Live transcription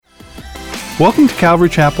Welcome to Calvary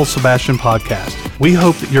Chapel Sebastian Podcast. We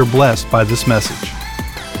hope that you're blessed by this message.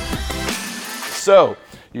 So,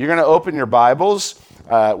 you're going to open your Bibles.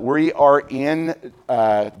 We are in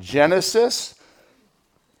Genesis.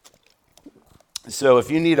 So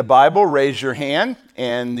if you need a Bible, raise your hand,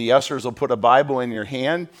 and the ushers will put a Bible in your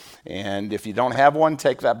hand. And if you don't have one,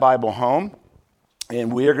 take that Bible home.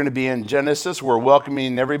 And we are going to be in Genesis. We're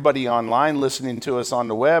welcoming everybody online, listening to us on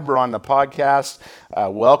the web or on the podcast.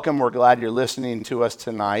 Welcome. We're glad you're listening to us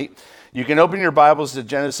tonight. You can open your Bibles to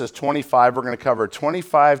Genesis 25. We're going to cover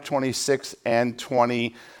 25, 26, and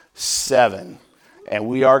 27. And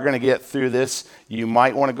we are going to get through this. You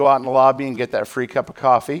might want to go out in the lobby and get that free cup of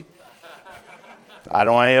coffee. I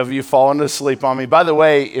don't want any of you falling asleep on me. By the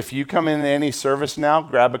way, if you come into any service now,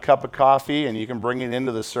 grab a cup of coffee and you can bring it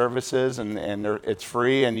into the services and it's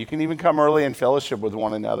free. And you can even come early and fellowship with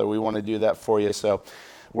one another. We want to do that for you, so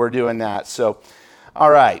we're doing that. So,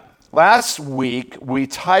 all right. Last week, we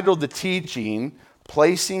titled the teaching,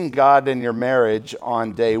 Placing God in Your Marriage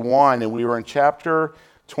on Day 1. And we were in chapter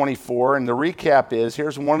 24, and the recap is,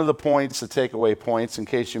 here's one of the points, the takeaway points, in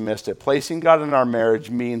case you missed it. Placing God in our marriage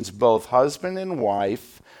means both husband and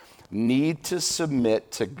wife need to submit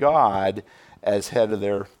to God as head of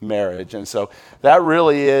their marriage. And so that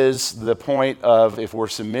really is the point of, if we're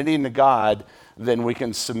submitting to God, then we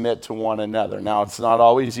can submit to one another. Now, it's not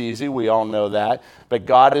always easy. We all know that. But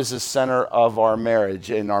God is the center of our marriage,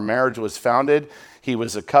 and our marriage was founded. He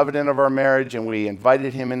was a covenant of our marriage, and we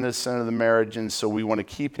invited him in the center of the marriage, and so we want to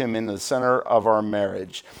keep him in the center of our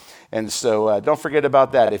marriage. And so don't forget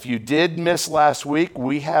about that. If you did miss last week,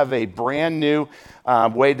 we have a brand new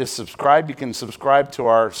way to subscribe. You can subscribe to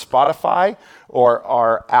our Spotify or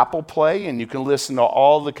our Apple Play, and you can listen to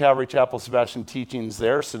all the Calvary Chapel Sebastian teachings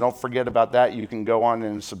there. So don't forget about that. You can go on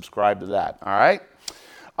and subscribe to that. All right?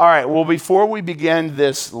 All right. Well, before we begin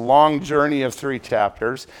this long journey of 3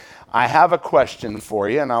 chapters, I have a question for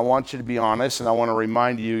you, and I want you to be honest, and I want to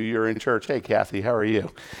remind you you're in church. Hey, Kathy, how are you?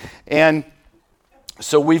 And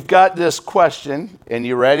so we've got this question, and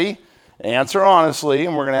you ready? Answer honestly,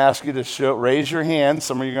 and we're going to ask you to raise your hand.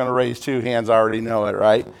 Some of you are going to raise 2 hands. I already know it,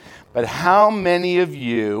 right? But how many of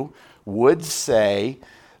you would say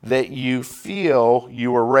that you feel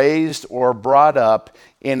you were raised or brought up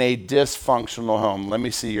in a dysfunctional home? Let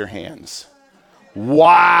me see your hands.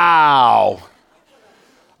 Wow.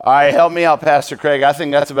 All right, help me out, Pastor Craig. I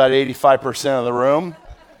think that's about 85% of the room.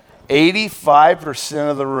 85%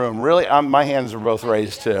 of the room. Really? My hands are both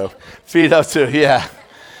raised too. Feet up too, yeah.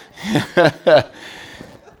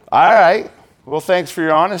 All right. Well, thanks for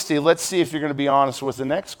your honesty. Let's see if you're going to be honest with the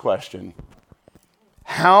next question.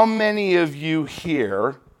 How many of you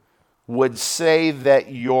here would say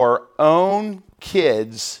that your own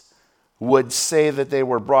kids would say that they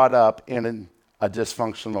were brought up in a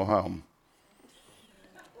dysfunctional home?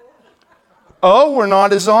 Oh, we're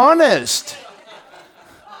not as honest.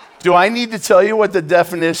 Do I need to tell you what the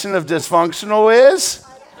definition of dysfunctional is?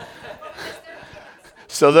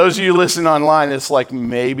 So those of you listening online, it's like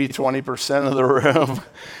maybe 20% of the room.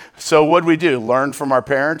 So what'd we do? Learn from our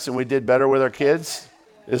parents and we did better with our kids?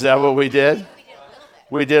 Is that what we did?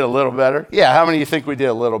 We did a little better? Yeah, how many of you think we did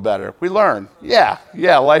a little better? We learned. Yeah,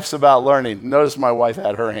 life's about learning. Notice my wife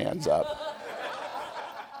had her hands up.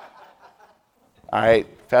 All right.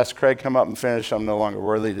 Pastor Craig, come up and finish. I'm no longer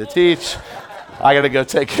worthy to teach. I got to go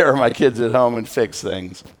take care of my kids at home and fix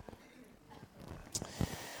things.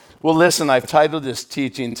 Well, listen, I've titled this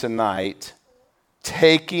teaching tonight,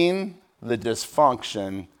 Taking the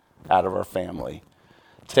Dysfunction Out of Our Family.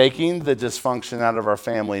 Taking the dysfunction out of our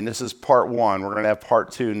family. And this is part 1. We're going to have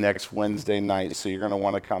part 2 next Wednesday night, so you're going to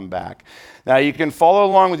want to come back. Now, you can follow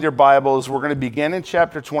along with your Bibles. We're going to begin in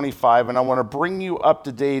chapter 25, and I want to bring you up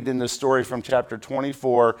to date in the story from chapter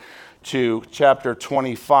 24 to chapter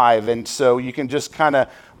 25. And so you can just kind of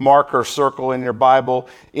mark or circle in your Bible.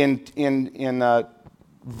 In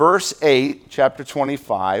verse 8, chapter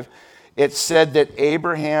 25, it said that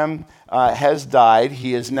Abraham has died.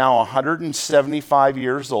 He is now 175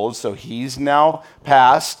 years old, so he's now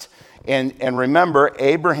passed. And remember,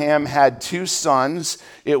 Abraham had 2 sons.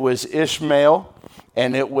 It was Ishmael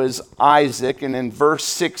and it was Isaac. And in verse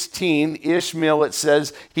 16, Ishmael, it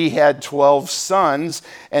says he had 12 sons.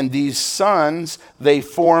 And these sons, they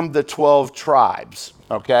formed the 12 tribes,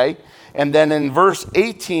 okay? And then in verse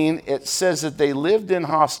 18, it says that they lived in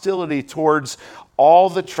hostility towards all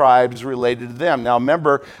the tribes related to them. Now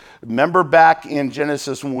remember, Remember back in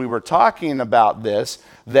Genesis when we were talking about this,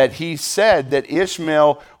 that he said that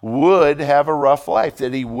Ishmael would have a rough life,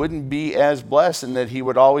 that he wouldn't be as blessed, and that he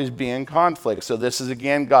would always be in conflict. So this is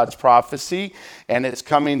again God's prophecy, and it's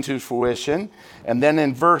coming to fruition. And then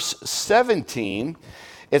in verse 17,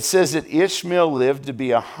 it says that Ishmael lived to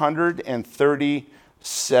be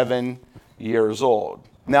 137 years old.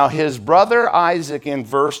 Now his brother Isaac, in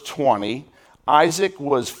verse 20, Isaac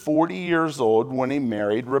was 40 years old when he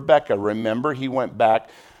married Rebekah. Remember, he went back,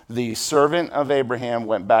 the servant of Abraham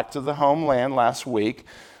went back to the homeland last week,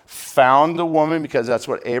 found a woman, because that's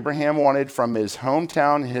what Abraham wanted, from his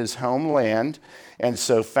hometown, his homeland. And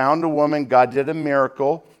so found a woman. God did a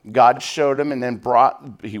miracle. God showed him, and then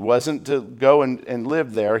he wasn't to go and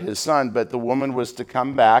live there, his son, but the woman was to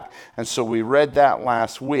come back. And so we read that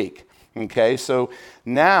last week. Okay, so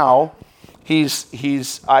now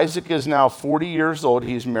Isaac is now 40 years old.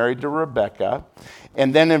 He's married to Rebekah.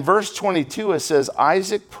 And then in verse 22, it says,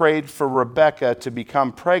 Isaac prayed for Rebekah to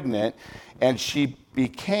become pregnant, and she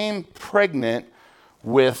became pregnant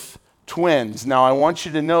with twins. Now, I want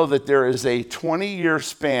you to know that there is a 20-year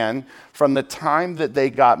span from the time that they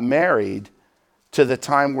got married to the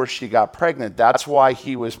time where she got pregnant. That's why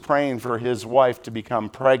he was praying for his wife to become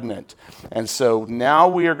pregnant. And so now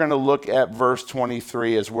we are going to look at verse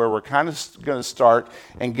 23 is where we're kind of going to start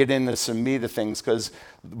and get into some meat of things, because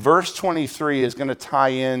verse 23 is going to tie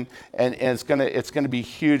in, and it's going to be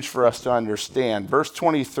huge for us to understand. Verse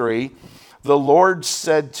 23, the Lord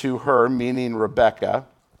said to her, meaning Rebekah,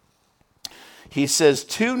 he says,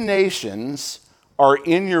 2 nations are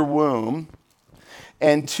in your womb,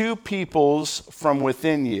 and 2 peoples from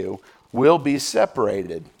within you will be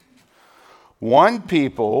separated. One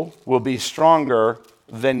people will be stronger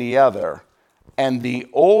than the other, and the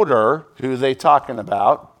older, who are they talking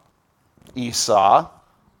about? Esau.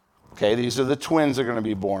 Okay, these are the twins that are going to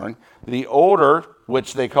be born. The older,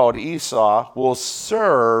 which they called Esau, will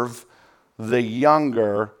serve the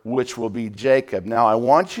younger, which will be Jacob. Now, I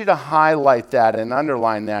want you to highlight that and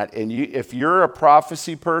underline that. And if you're a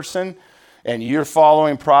prophecy person, and you're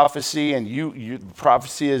following prophecy, and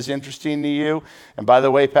prophecy is interesting to you. And by the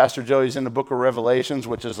way, Pastor Joey's in the book of Revelations,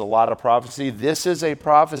 which is a lot of prophecy. This is a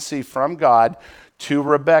prophecy from God to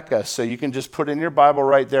Rebekah. So you can just put in your Bible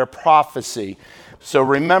right there, prophecy. So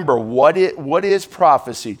remember, what is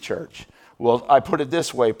prophecy, church? Well, I put it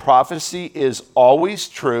this way. Prophecy is always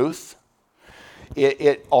truth.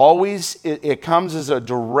 It comes as a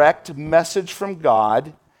direct message from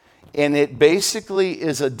God. And it basically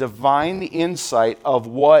is a divine insight of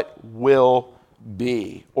what will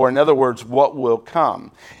be, or in other words, what will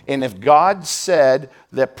come. And if God said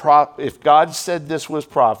this was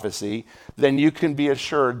prophecy, then you can be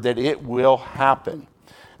assured that it will happen.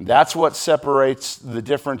 That's what separates the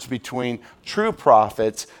difference between true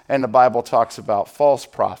prophets, and the Bible talks about false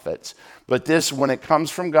prophets. But this, when it comes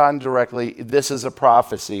from God directly, this is a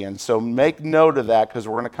prophecy. And so make note of that, because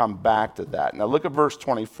we're going to come back to that. Now look at verse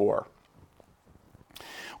 24.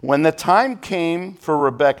 When the time came for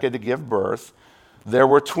Rebekah to give birth, there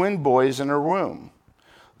were twin boys in her womb.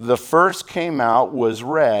 The first came out was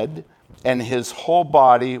red, and his whole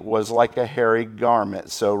body was like a hairy garment.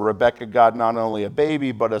 So Rebekah got not only a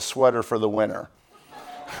baby, but a sweater for the winter.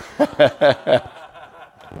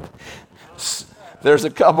 There's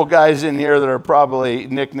a couple guys in here that are probably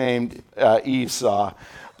nicknamed Esau.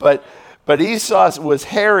 But Esau was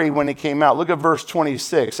hairy when he came out. Look at verse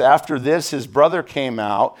 26. After this, his brother came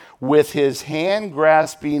out with his hand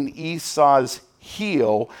grasping Esau's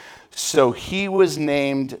heel, so he was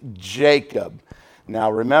named Jacob.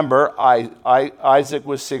 Now remember, Isaac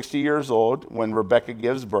was 60 years old when Rebekah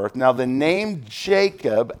gives birth. Now the name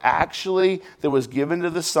Jacob, actually, that was given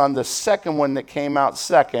to the son, the second one that came out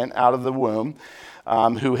second out of the womb,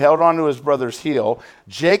 who held on to his brother's heel,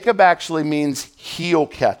 Jacob actually means heel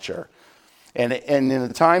catcher. And in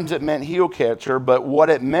the times it meant heel catcher, but what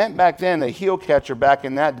it meant back then, a heel catcher back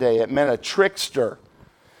in that day, it meant a trickster.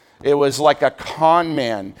 It was like a con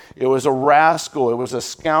man. It was a rascal. It was a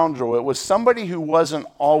scoundrel. It was somebody who wasn't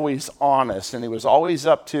always honest, and he was always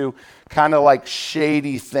up to kind of like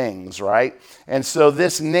shady things, right? And so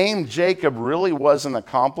this name Jacob really wasn't a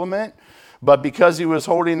compliment, but because he was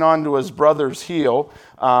holding on to his brother's heel,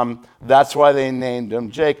 that's why they named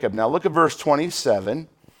him Jacob. Now look at verse 27.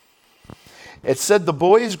 It said, the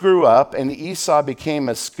boys grew up, and Esau became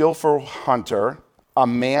a skillful hunter, a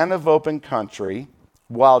man of open country,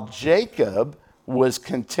 while Jacob was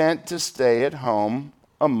content to stay at home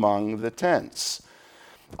among the tents.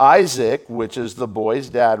 Isaac, which is the boy's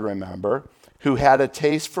dad, remember, who had a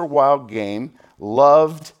taste for wild game,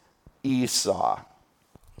 loved Esau.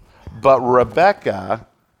 But Rebekah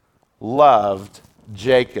loved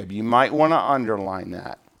Jacob. You might want to underline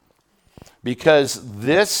that, because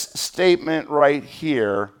this statement right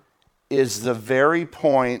here is the very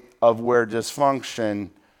point of where dysfunction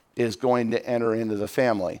is going to enter into the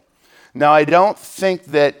family. Now, I don't think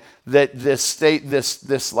that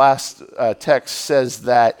this last text says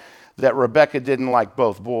that Rebekah didn't like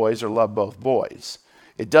both boys or love both boys.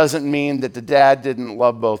 It doesn't mean that the dad didn't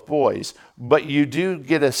love both boys, but you do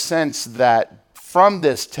get a sense that from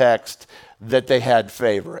this text that they had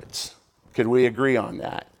favorites. Could we agree on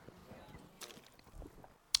that?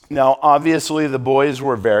 Now, obviously, the boys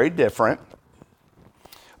were very different,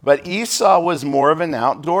 but Esau was more of an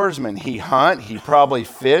outdoorsman. He hunted, he probably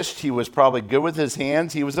fished, he was probably good with his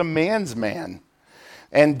hands, he was a man's man.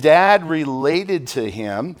 And Dad related to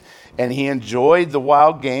him, and he enjoyed the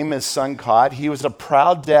wild game his son caught. He was a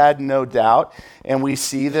proud dad, no doubt, and we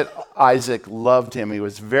see that Isaac loved him. He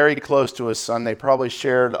was very close to his son. They probably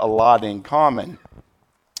shared a lot in common.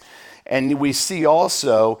 And we see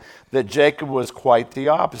also that Jacob was quite the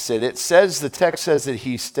opposite. The text says that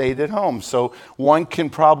he stayed at home. So one can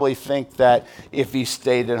probably think that if he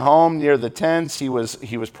stayed at home near the tents, he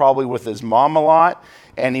was probably with his mom a lot,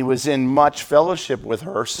 and he was in much fellowship with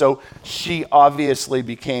her. So she obviously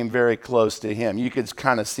became very close to him. You could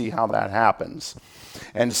kind of see how that happens.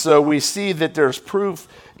 And so we see that there's proof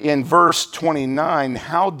in verse 29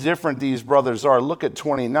 how different these brothers are. Look at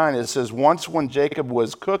 29. It says, once when Jacob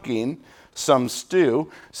was cooking some stew,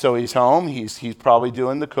 so he's home, he's probably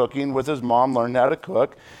doing the cooking with his mom, learned how to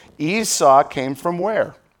cook. Esau came from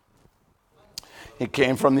where? He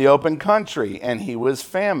came from the open country, and he was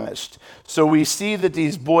famished. So we see that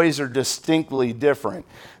these boys are distinctly different.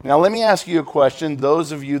 Now, let me ask you a question.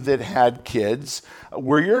 Those of you that had kids,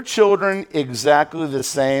 were your children exactly the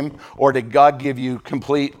same, or did God give you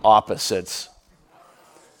complete opposites?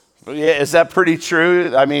 Yeah, is that pretty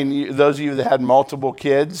true? I mean, those of you that had multiple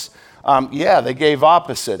kids, they gave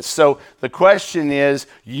opposites. So the question is,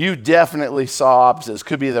 you definitely saw opposites.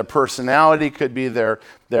 Could be their personality, could be their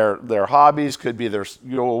hobbies, could be their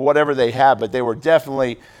whatever they have, but they were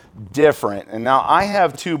definitely different. And now I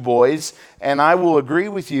have two boys, and I will agree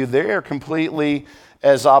with you, they are completely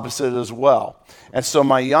as opposite as well. And so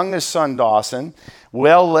my youngest son, Dawson,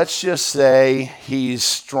 well, let's just say he's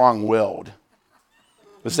strong-willed.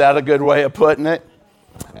 Is that a good way of putting it?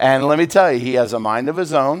 And let me tell you, he has a mind of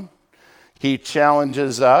his own. He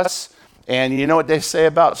challenges us. And you know what they say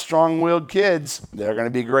about strong-willed kids? They're going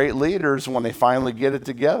to be great leaders when they finally get it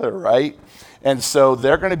together, right? And so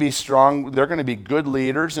they're going to be strong. They're going to be good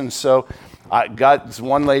leaders. And so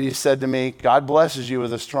one lady said to me, God blesses you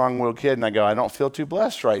with a strong-willed kid. And I go, I don't feel too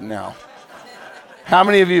blessed right now. How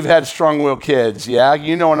many of you have had strong-willed kids? Yeah,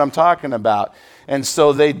 you know what I'm talking about. And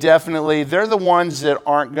so they're the ones that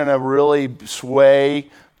aren't going to really sway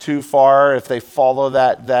too far if they follow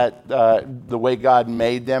the way God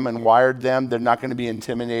made them and wired them. They're not going to be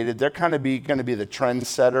intimidated. They're going to be the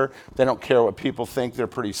trendsetter. They don't care what people think. They're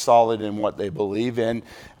pretty solid in what they believe in. And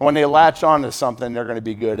when they latch on to something, they're going to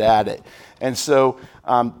be good at it. And so,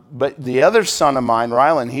 but the other son of mine,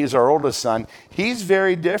 Rylan, he's our oldest son. He's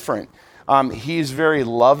very different. He's very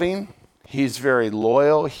loving. He's very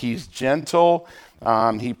loyal. He's gentle.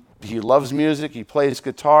 He loves music. He plays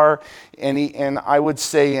guitar, and I would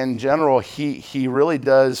say in general, he really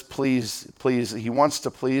does please. He wants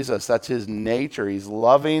to please us. That's his nature. He's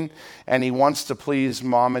loving, and he wants to please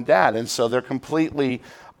mom and dad. And so they're completely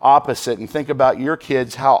opposite. And think about your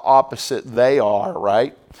kids, how opposite they are,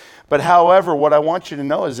 right? But however, what I want you to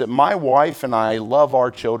know is that my wife and I love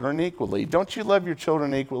our children equally. Don't you love your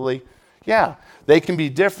children equally? Yeah, they can be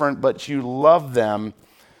different, but you love them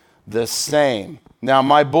the same. Now,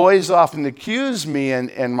 my boys often accuse me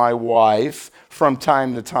and my wife from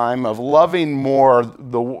time to time of loving more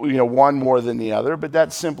one more than the other, but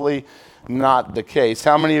that's simply not the case.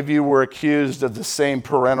 How many of you were accused of the same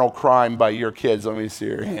parental crime by your kids? Let me see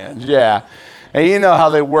your hands. Yeah. And you know how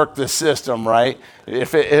they work the system, right?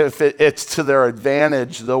 If it's to their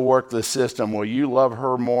advantage, they'll work the system. Well, you love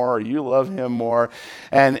her more, or you love him more.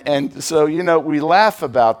 And so, we laugh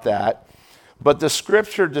about that. But the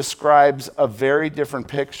scripture describes a very different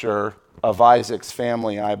picture of Isaac's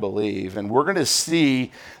family, I believe. And we're going to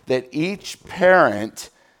see that each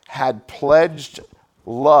parent had pledged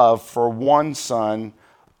love for one son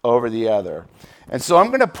over the other. And so I'm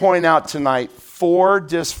going to point out tonight four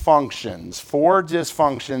dysfunctions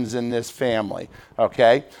in this family,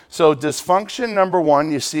 okay? So dysfunction number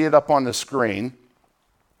one, you see it up on the screen.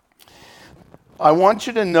 I want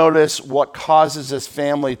you to notice what causes this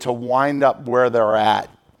family to wind up where they're at.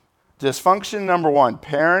 Dysfunction number one,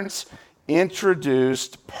 parents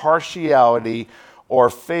introduced partiality or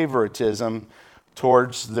favoritism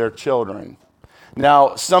towards their children.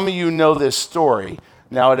 Now, some of you know this story.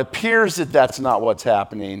 Now, it appears that that's not what's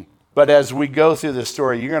happening, but as we go through the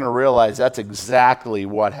story, you're going to realize that's exactly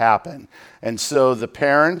what happened. And so the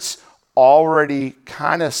parents already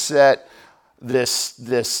kind of set this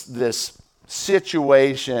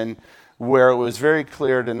situation where it was very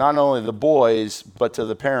clear to not only the boys, but to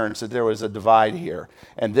the parents that there was a divide here.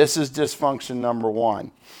 And this is dysfunction number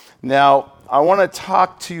one. Now, I want to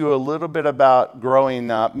talk to you a little bit about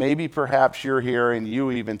growing up. Maybe perhaps you're here and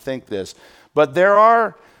you even think this. But there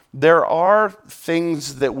are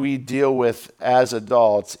things that we deal with as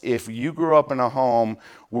adults if you grew up in a home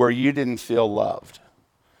where you didn't feel loved.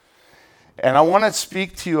 And I want to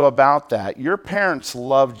speak to you about that. Your parents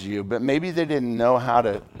loved you, but maybe they didn't know how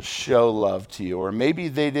to show love to you, or maybe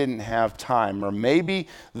they didn't have time, or maybe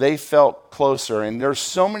they felt closer. And there's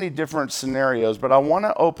so many different scenarios, but I want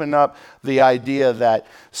to open up the idea that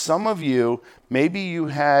some of you, maybe you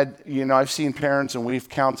had, I've seen parents, and we've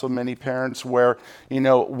counseled many parents where,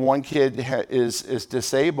 one kid is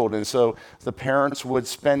disabled, and so the parents would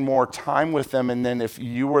spend more time with them, and then if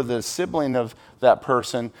you were the sibling of that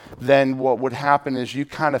person, then what would happen is you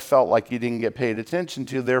kind of felt like you didn't get paid attention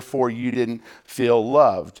to, therefore you didn't feel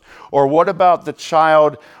loved. Or what about the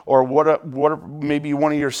child, or what maybe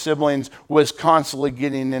one of your siblings was constantly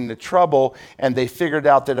getting into trouble, and they figured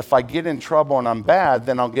out that if I get in trouble and I'm bad,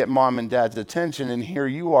 then I'll get mom and dad's attention, and here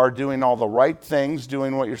you are doing all the right things,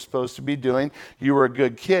 doing what you're supposed to be doing. You were a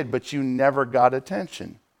good kid, but you never got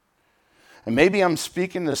attention. And maybe I'm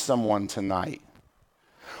speaking to someone tonight.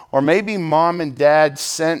 Or maybe mom and dad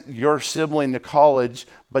sent your sibling to college,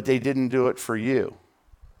 but they didn't do it for you.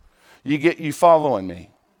 You following me?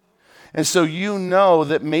 And so you know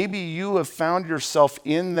that maybe you have found yourself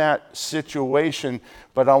in that situation,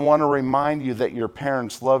 but I want to remind you that your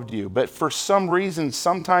parents loved you. But for some reason,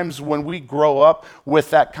 sometimes when we grow up with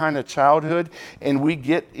that kind of childhood and we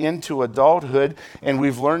get into adulthood, and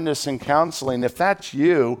we've learned this in counseling, if that's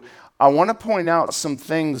you, I want to point out some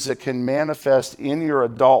things that can manifest in your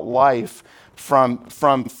adult life from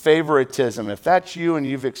favoritism. If that's you and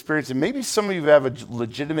you've experienced it, maybe some of you have a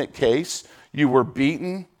legitimate case. You were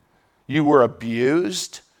beaten, you were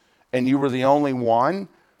abused, and you were the only one.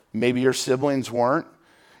 Maybe your siblings weren't.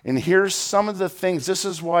 And here's some of the things. This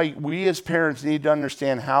is why we as parents need to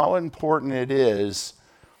understand how important it is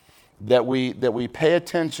that we pay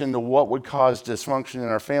attention to what would cause dysfunction in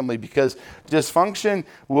our family, because dysfunction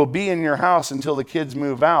will be in your house until the kids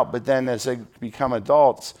move out, but then as they become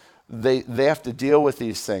adults, they have to deal with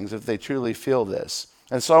these things if they truly feel this.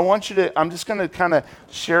 And so I'm just going to kind of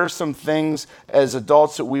share some things as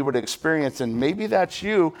adults that we would experience, and maybe that's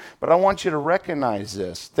you, but I want you to recognize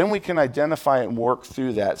this. Then we can identify it and work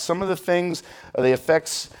through that. Some of the things, the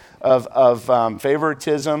effects of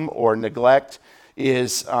favoritism or neglect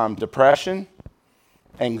is depression,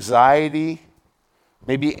 anxiety,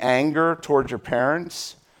 maybe anger towards your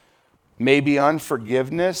parents, maybe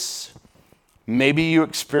unforgiveness. Maybe you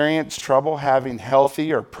experience trouble having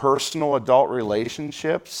healthy or personal adult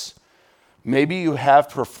relationships. Maybe you have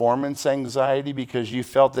performance anxiety because you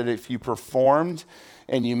felt that if you performed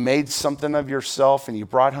and you made something of yourself and you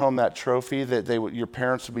brought home that trophy, that your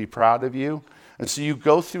parents would be proud of you. And so you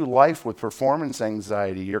go through life with performance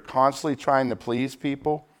anxiety. You're constantly trying to please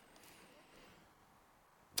people.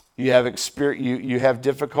 You have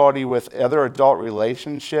difficulty with other adult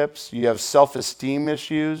relationships. You have self-esteem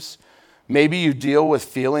issues. Maybe you deal with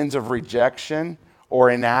feelings of rejection or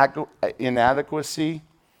inadequacy.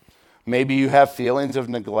 Maybe you have feelings of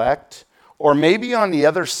neglect. Or maybe on the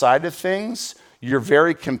other side of things, you're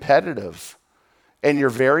very competitive and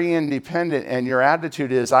you're very independent, and your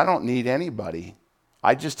attitude is, I don't need anybody.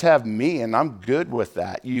 I just have me, and I'm good with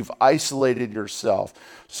that. You've isolated yourself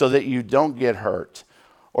so that you don't get hurt,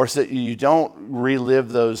 or so that you don't relive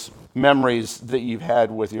those memories that you've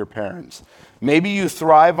had with your parents. Maybe you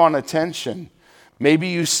thrive on attention. Maybe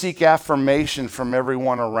you seek affirmation from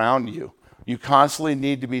everyone around you. You constantly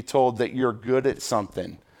need to be told that you're good at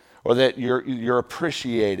something or that you're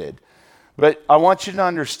appreciated. But I want you to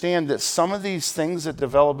understand that some of these things that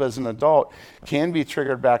develop as an adult can be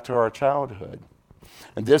triggered back to our childhood.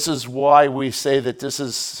 And this is why we say that this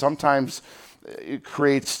is sometimes it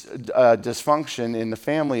creates dysfunction in the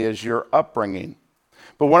family as your upbringing.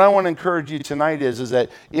 But what I want to encourage you tonight is that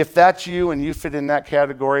if that's you and you fit in that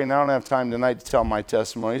category, and I don't have time tonight to tell my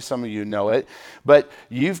testimony, some of you know it, but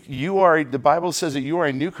the Bible says that you are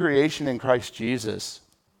a new creation in Christ Jesus.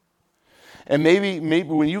 And maybe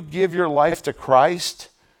when you give your life to Christ,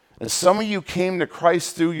 and some of you came to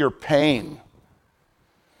Christ through your pain,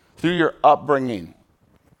 through your upbringing,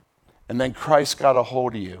 And then Christ got a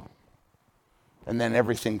hold of you. And then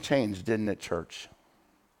everything changed, didn't it, church?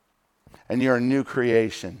 And you're a new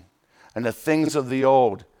creation. And the things of the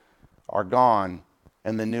old are gone,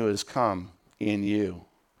 and the new has come in you.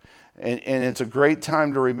 And it's a great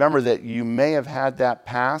time to remember that you may have had that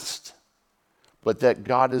past, but that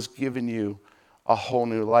God has given you a whole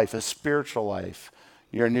new life, a spiritual life.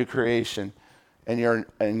 You're a new creation, and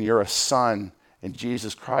you're a son, and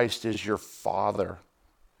Jesus Christ is your father.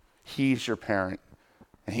 He's your parent,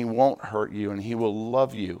 and he won't hurt you, and he will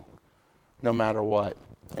love you no matter what,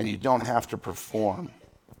 and you don't have to perform.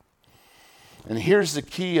 And here's the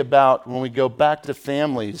key about when we go back to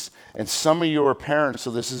families, and some of you are parents,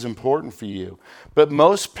 so this is important for you. But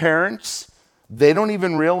most parents, they don't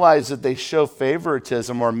even realize that they show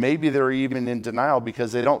favoritism, or maybe they're even in denial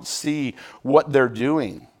because they don't see what they're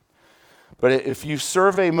doing. But if you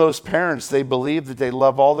survey most parents, they believe that they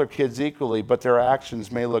love all their kids equally, but their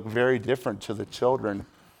actions may look very different to the children.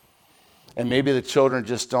 And maybe the children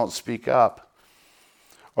just don't speak up,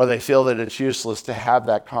 or they feel that it's useless to have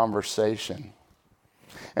that conversation.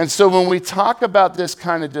 And so when we talk about this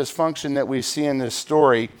kind of dysfunction that we see in this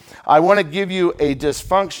story, I want to give you a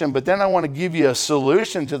dysfunction, but then I want to give you a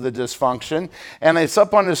solution to the dysfunction. And it's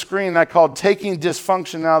up on the screen. I called Taking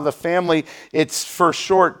Dysfunction Out of the Family. It's for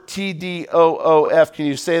short TDOOF. Can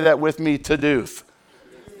you say that with me? TDOOF.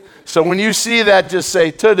 So when you see that, just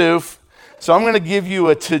say TDOOF. So I'm going to give you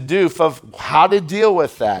a TDOOF of how to deal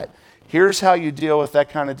with that. Here's how you deal with that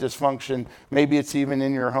kind of dysfunction. Maybe it's even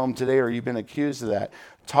in your home today, or you've been accused of that.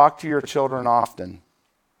 Talk to your children often.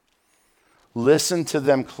 Listen to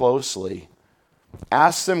them closely.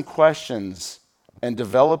 Ask them questions and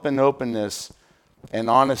develop an openness and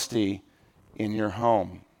honesty in your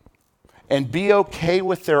home. And be okay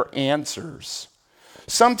with their answers.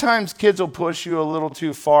 Sometimes kids will push you a little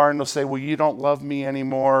too far and they'll say, well, you don't love me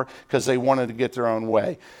anymore, because they wanted to get their own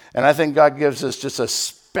way. And I think God gives us just a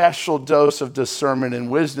special dose of discernment and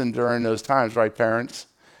wisdom during those times, right, parents?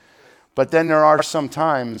 But then there are some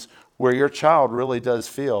times where your child really does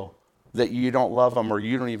feel that you don't love them, or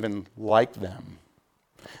you don't even like them.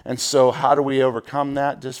 And so how do we overcome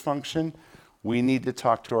that dysfunction? We need to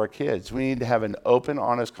talk to our kids. We need to have an open,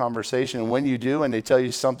 honest conversation. And when you do, and they tell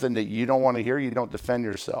you something that you don't want to hear, you don't defend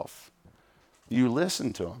yourself. You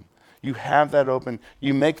listen to them. You have that open,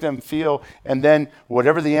 you make them feel, and then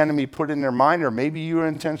whatever the enemy put in their mind, or maybe you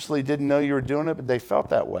intentionally didn't know you were doing it, but they felt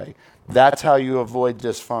that way. That's how you avoid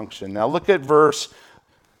dysfunction. Now look at verse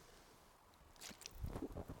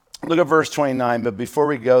 29, but before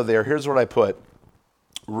we go there, here's what I put.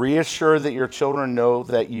 Reassure that your children know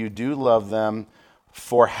that you do love them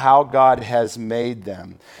for how God has made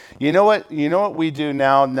them. You know what we do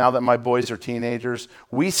now that my boys are teenagers?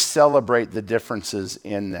 We celebrate the differences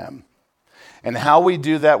in them. And how we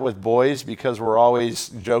do that with boys, because we're always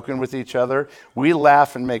joking with each other, we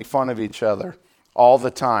laugh and make fun of each other all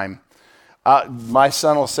the time. My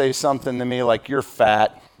son will say something to me like, you're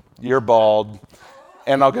fat, you're bald,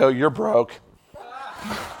 and I'll go, you're broke,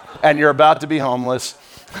 and you're about to be homeless.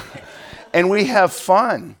 And we have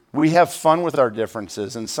fun. We have fun with our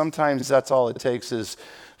differences, and sometimes that's all it takes is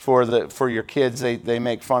for your kids, they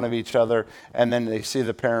make fun of each other, and then they see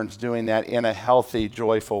the parents doing that in a healthy,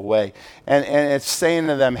 joyful way. And it's saying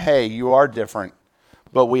to them, hey, you are different,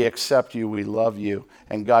 but we accept you, we love you,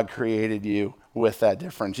 and God created you with that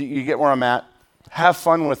difference. You get where I'm at? Have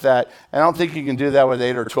fun with that. And I don't think you can do that with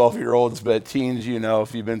 8 or 12-year-olds, but teens,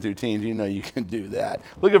 if you've been through teens, you can do that.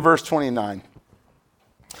 Look at verse 29.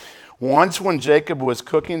 Once when Jacob was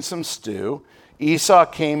cooking some stew, Esau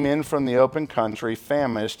came in from the open country,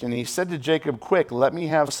 famished, and he said to Jacob, quick, let me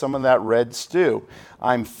have some of that red stew.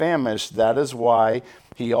 I'm famished. That is why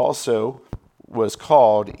he also was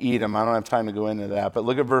called Edom. I don't have time to go into that, but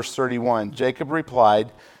look at verse 31. Jacob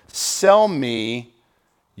replied, sell me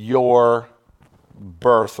your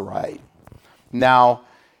birthright. Now,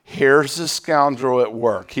 here's the scoundrel at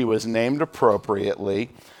work. He was named appropriately.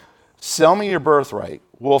 Sell me your birthright.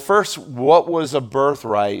 Well, first, what was a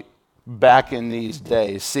birthright back in these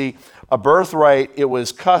days? See, a birthright, it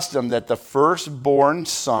was custom that the firstborn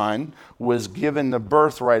son was given the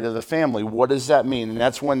birthright of the family. What does that mean? And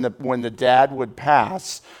that's when the dad would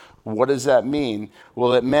pass. What does that mean?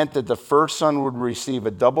 Well, it meant that the first son would receive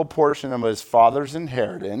a double portion of his father's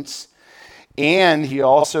inheritance, and he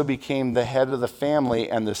also became the head of the family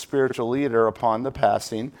and the spiritual leader upon the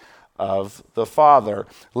passing of the father.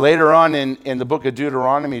 Later on in the book of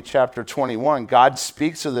Deuteronomy chapter 21, God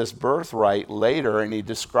speaks of this birthright later, and he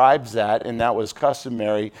describes that, and that was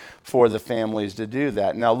customary for the families to do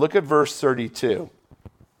that. Now look at verse 32.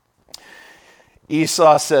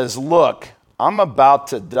 Esau says, look, I'm about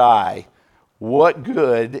to die. What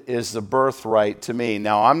good is the birthright to me?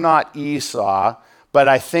 Now, I'm not Esau, but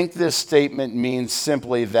I think this statement means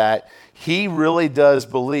simply that he really does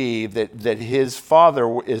believe that his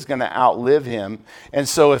father is going to outlive him. And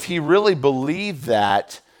so if he really believed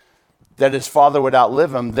that his father would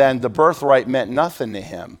outlive him, then the birthright meant nothing to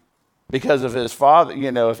him. Because of his father,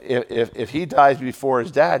 if he dies before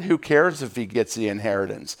his dad, who cares if he gets the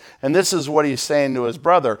inheritance? And this is what he's saying to his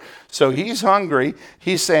brother. So he's hungry.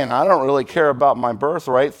 He's saying, I don't really care about my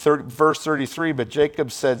birthright. Verse 33, but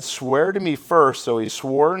Jacob said, swear to me first. So he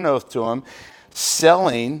swore an oath to him,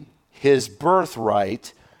 selling his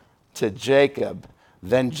birthright to Jacob.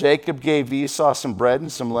 Then Jacob gave Esau some bread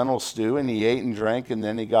and some lentil stew, and he ate and drank, and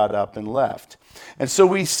then he got up and left. And so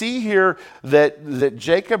we see here that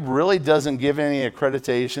Jacob really doesn't give any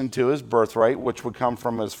accreditation to his birthright, which would come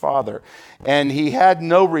from his father. And he had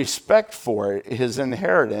no respect for it, his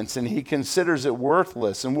inheritance, and he considers it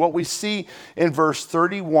worthless. And what we see in verse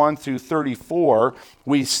 31 through 34,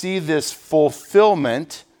 we see this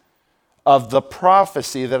fulfillment of the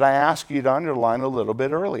prophecy that I asked you to underline a little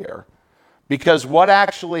bit earlier. Because what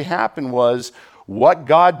actually happened was what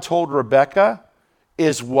God told Rebekah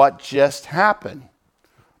is what just happened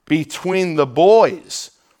between the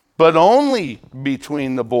boys, but only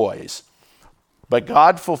between the boys. But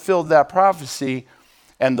God fulfilled that prophecy,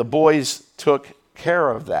 and the boys took care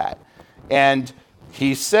of that. And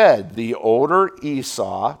he said, the older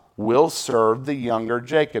Esau will serve the younger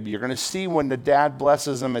Jacob. You're going to see when the dad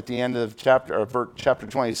blesses him at the end of chapter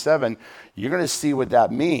 27, you're going to see what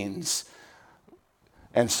that means.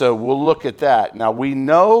 And so we'll look at that. Now, we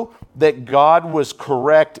know that God was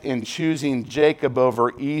correct in choosing Jacob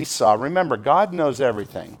over Esau. Remember, God knows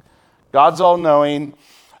everything. God's all-knowing.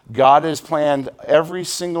 God has planned every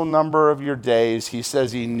single number of your days. He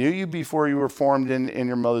says he knew you before you were formed in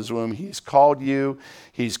your mother's womb. He's called you.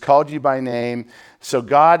 He's called you by name. So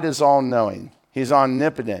God is all-knowing. He's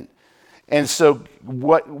omnipotent. And so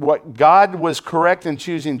what God was correct in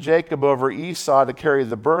choosing Jacob over Esau to carry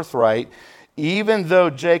the birthright, even though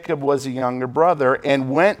Jacob was a younger brother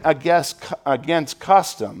and went against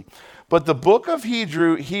custom. But the book of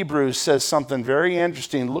Hebrews says something very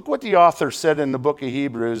interesting. Look what the author said in the book of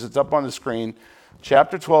Hebrews. It's up on the screen,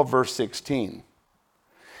 chapter 12, verse 16.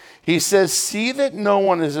 He says, see that no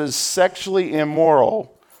one is as sexually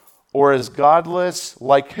immoral or as godless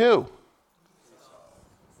like who?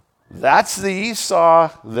 That's the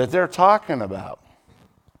Esau that they're talking about.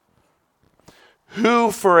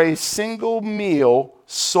 Who for a single meal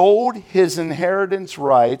sold his inheritance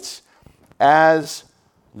rights as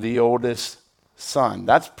the oldest son.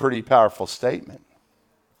 That's a pretty powerful statement.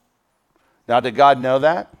 Now, did God know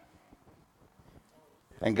that?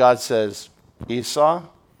 And God says, Esau,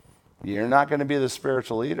 you're not going to be the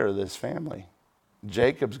spiritual leader of this family.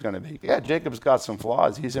 Jacob's going to be. Yeah, Jacob's got some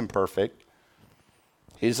flaws. He's imperfect.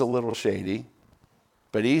 He's a little shady.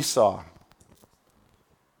 But Esau,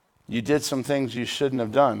 you did some things you shouldn't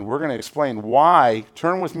have done. We're going to explain why.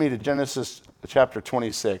 Turn with me to Genesis chapter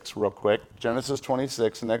 26 real quick. Genesis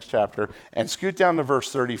 26, the next chapter, and scoot down to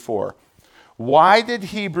verse 34. Why did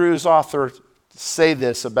Hebrews author say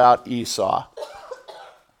this about Esau?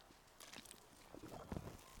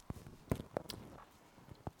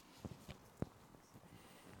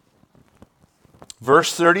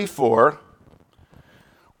 Verse 34.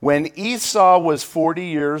 When Esau was 40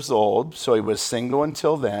 years old, so he was single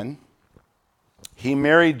until then, he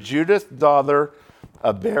married Judith, daughter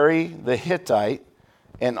of Beri the Hittite,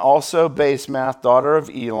 and also Basemath, daughter of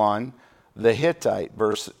Elon the Hittite.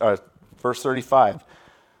 Verse 35.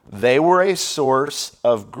 They were a source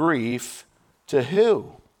of grief to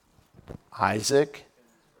who? Isaac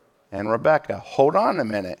and Rebekah. Hold on a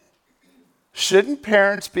minute. Shouldn't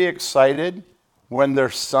parents be excited when their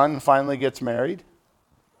son finally gets married?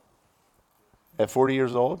 At 40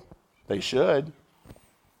 years old? They should.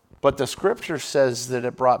 But the scripture says that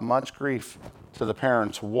it brought much grief to the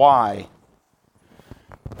parents. Why?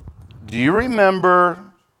 Do you remember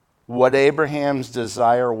what Abraham's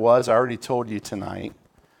desire was? I already told you tonight.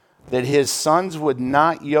 That his sons would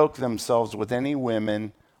not yoke themselves with any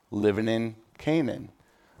women living in Canaan.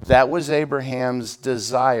 That was Abraham's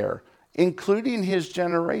desire, including his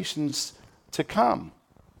generations to come.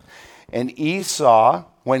 And Esau,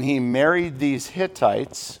 when he married these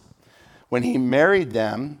Hittites, when he married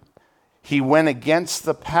them, he went against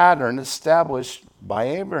the pattern established by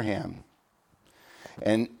Abraham.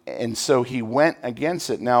 And so he went against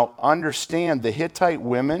it. Now, understand, the Hittite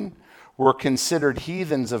women were considered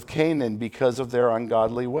heathens of Canaan because of their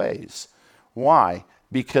ungodly ways. Why?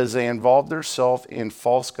 Because they involved themselves in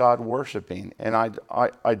false god worshiping and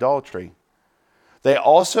idolatry. They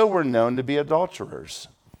also were known to be adulterers.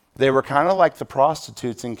 They were kind of like the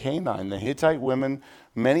prostitutes in Canaan. The Hittite women,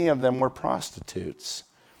 many of them were prostitutes.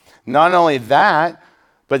 Not only that,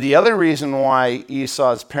 but the other reason why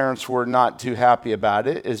Esau's parents were not too happy about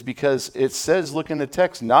it is because it says, look in the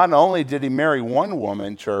text, not only did he marry one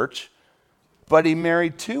woman, church, but he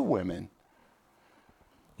married two women.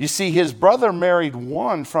 You see, his brother married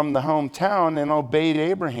one from the hometown and obeyed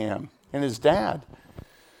Abraham and his dad,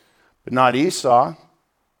 but not Esau.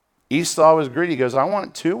 Esau was greedy. He goes, I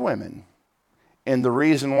want two women. And the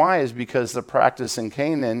reason why is because the practice in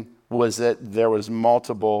Canaan was that there was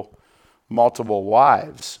multiple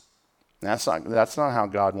wives. That's not how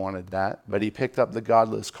God wanted that, but he picked up the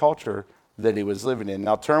godless culture that he was living in.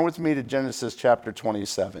 Now turn with me to Genesis chapter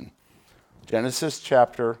 27. Genesis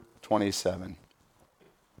chapter 27.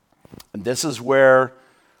 And this is where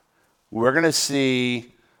we're going to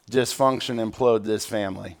see dysfunction implode this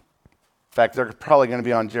family. In fact, they're probably going to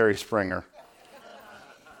be on Jerry Springer.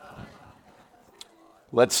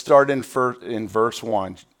 Let's start in verse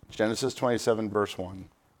 1. Genesis 27, verse 1.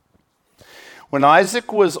 When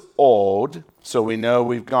Isaac was old, so we know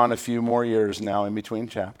we've gone a few more years now in between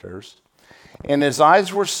chapters, and his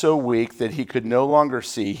eyes were so weak that he could no longer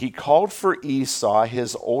see, he called for Esau,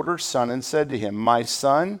 his older son, and said to him, My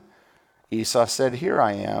son? Esau said, Here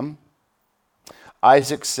I am.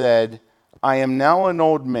 Isaac said, I am now an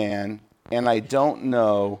old man, and I don't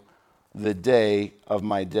know the day of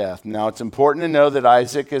my death. Now, it's important to know that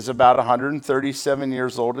Isaac is about 137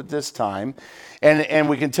 years old at this time, and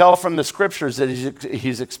we can tell from the scriptures that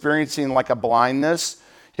he's experiencing like a blindness.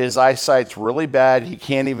 His eyesight's really bad. He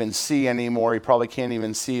can't even see anymore. He probably can't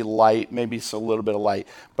even see light, maybe it's a little bit of light,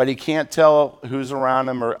 but he can't tell who's around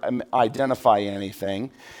him or identify anything.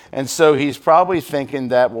 And so he's probably thinking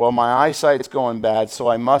that, well, my eyesight's going bad, so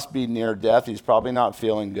I must be near death. He's probably not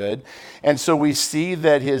feeling good. And so we see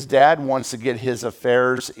that his dad wants to get his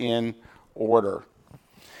affairs in order.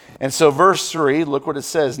 And so verse 3, look what it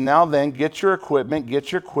says. Now then, get your equipment,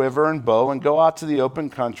 get your quiver and bow, and go out to the open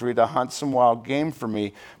country to hunt some wild game for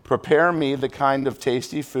me. Prepare me the kind of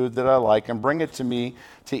tasty food that I like, and bring it to me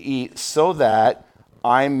to eat, so that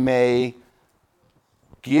I may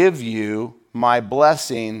give you my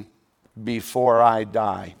blessing before I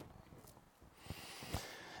die.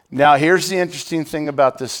 Now, here's the interesting thing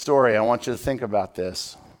about this story. I want you to think about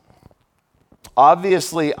this.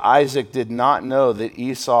 Obviously, Isaac did not know that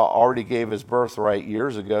Esau already gave his birthright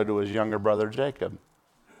years ago to his younger brother Jacob.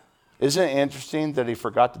 Isn't it interesting that he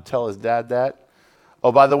forgot to tell his dad that?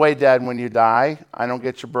 Oh, by the way, Dad, when you die, I don't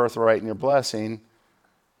get your birthright and your blessing.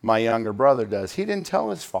 My younger brother does. He didn't tell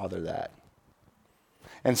his father that.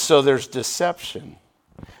 And so there's deception.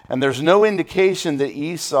 And there's no indication that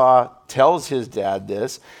Esau tells his dad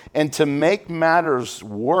this. And to make matters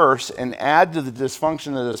worse and add to the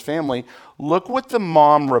dysfunction of this family, look what the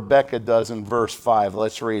mom Rebekah does in verse 5.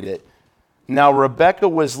 Let's read it. Now Rebekah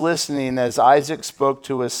was listening as Isaac spoke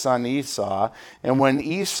to his son Esau. And when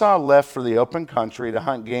Esau left for the open country to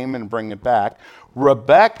hunt game and bring it back,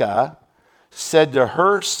 Rebekah said to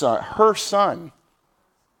her son,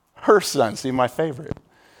 see my favorite,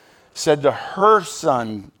 said to her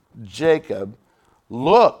son Jacob,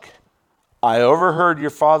 Look, I overheard your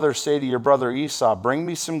father say to your brother Esau, Bring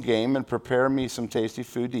me some game and prepare me some tasty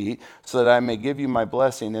food to eat, so that I may give you my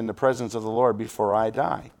blessing in the presence of the Lord before I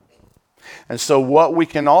die. And so what we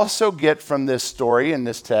can also get from this story in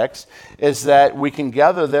this text is that we can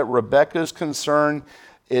gather that Rebekah's concern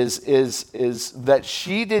is that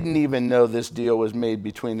she didn't even know this deal was made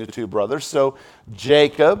between the two brothers. So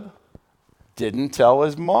Jacob didn't tell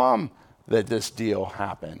his mom that this deal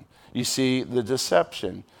happened. You see the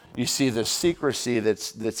deception. You see the secrecy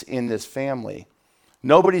that's in this family.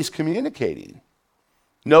 Nobody's communicating.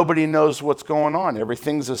 Nobody knows what's going on.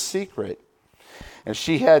 Everything's a secret. And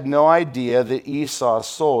she had no idea that Esau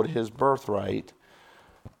sold his birthright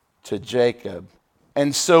to Jacob.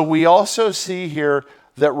 And so we also see here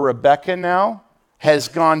that Rebekah now has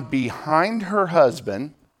gone behind her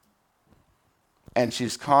husband, and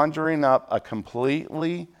she's conjuring up a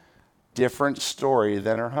completely different story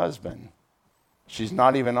than her husband. She's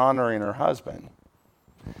not even honoring her husband.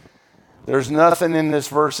 There's nothing in this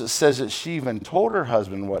verse that says that she even told her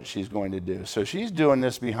husband what she's going to do. So she's doing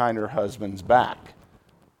this behind her husband's back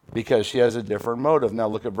because she has a different motive. Now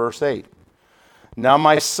look at verse 8. Now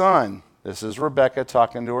my son, this is Rebekah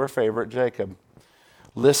talking to her favorite Jacob,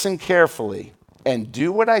 listen carefully and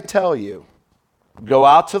do what I tell you. Go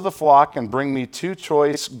out to the flock and bring me 2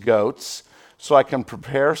 choice goats so I can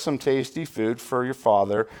prepare some tasty food for your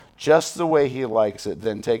father just the way he likes it.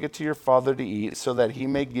 Then take it to your father to eat so that he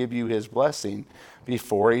may give you his blessing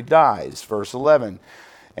before he dies. Verse 11,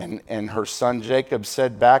 and her son Jacob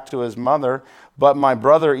said back to his mother, but my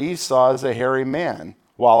brother Esau is a hairy man,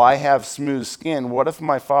 while I have smooth skin. What if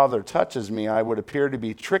my father touches me? I would appear to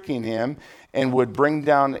be tricking him and would bring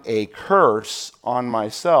down a curse on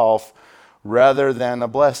myself rather than a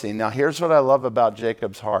blessing. Now here's what I love about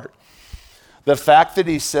Jacob's heart. The fact that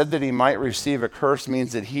he said that he might receive a curse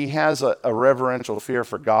means that he has a reverential fear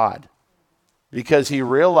for God, because he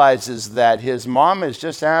realizes that his mom has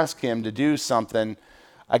just asked him to do something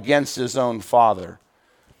against his own father.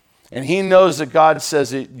 And he knows that God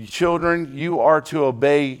says, children, you are to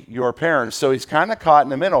obey your parents. So he's kind of caught in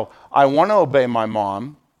the middle. I want to obey my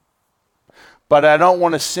mom, but I don't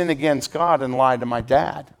want to sin against God and lie to my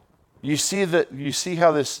dad. You see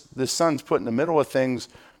how this son's put in the middle of things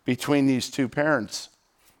between these two parents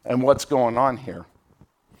and what's going on here.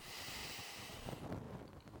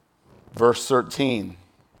 Verse 13.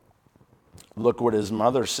 Look what his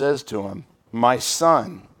mother says to him. My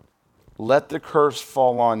son, let the curse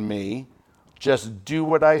fall on me. Just do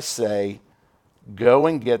what I say. Go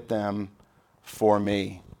and get them for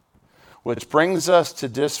me. Which brings us to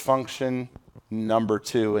dysfunction number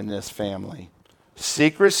 2 in this family.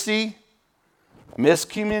 Secrecy,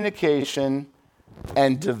 miscommunication,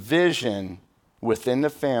 and division within the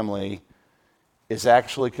family is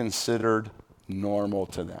actually considered normal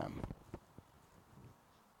to them.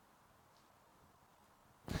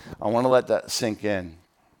 I want to let that sink in.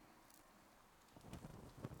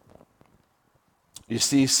 You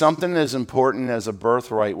see, something as important as a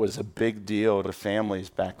birthright was a big deal to families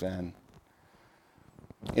back then.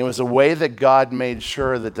 It was a way that God made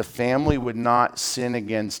sure that the family would not sin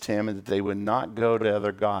against him and that they would not go to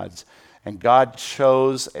other gods. And God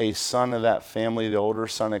chose a son of that family, the older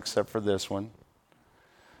son except for this one.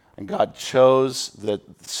 And God chose that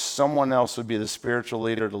someone else would be the spiritual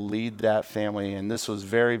leader to lead that family. And this was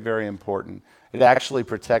very, very important. It actually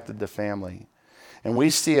protected the family. And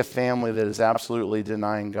we see a family that is absolutely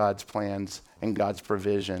denying God's plans and God's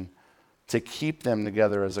provision to keep them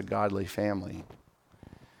together as a godly family.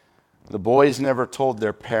 The boys never told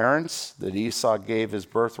their parents that Esau gave his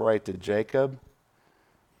birthright to Jacob.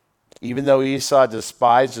 Even though Esau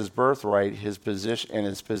despised his birthright, his position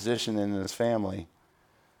in his family.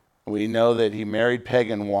 We know that he married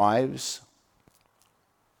pagan wives.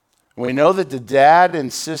 We know that the dad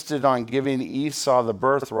insisted on giving Esau the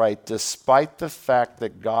birthright despite the fact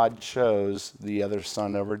that God chose the other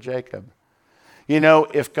son over Jacob. You know,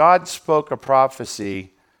 if God spoke a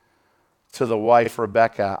prophecy to the wife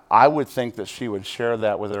Rebecca, I would think that she would share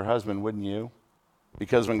that with her husband, wouldn't you?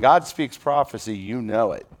 Because when God speaks prophecy, you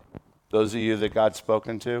know it. Those of you that God's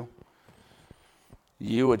spoken to,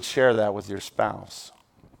 you would share that with your spouse.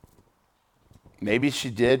 Maybe she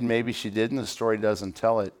did, maybe she didn't. The story doesn't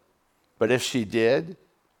tell it. But if she did,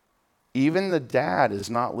 even the dad is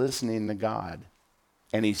not listening to God.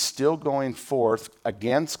 And he's still going forth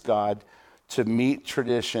against God to meet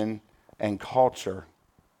tradition and culture.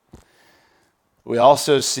 We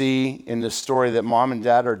also see in this story that mom and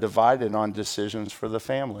dad are divided on decisions for the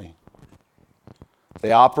family.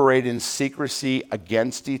 They operate in secrecy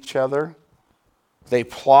against each other. They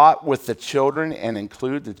plot with the children and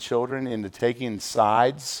include the children into taking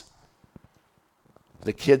sides.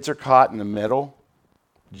 The kids are caught in the middle.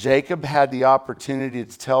 Jacob had the opportunity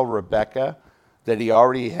to tell Rebekah that he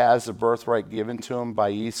already has a birthright given to him by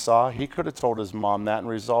Esau. He could have told his mom that and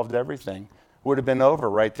resolved everything. Would have been over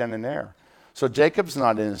right then and there. So Jacob's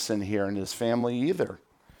not innocent here, and his family either.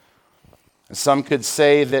 And some could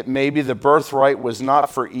say that maybe the birthright was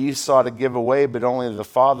not for Esau to give away, but only the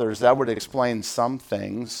father's. That would explain some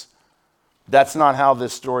things. That's not how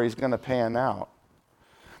this story is going to pan out.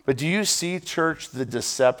 But do you see, church, the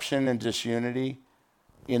deception and disunity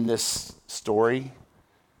in this story?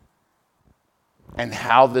 And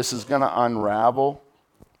how this is going to unravel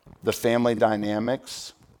the family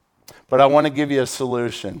dynamics? But I want to give you a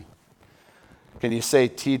solution. Can you say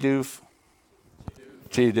T-doof?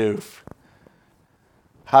 T-doof.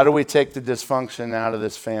 How do we take the dysfunction out of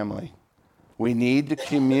this family? We need to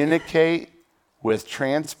communicate with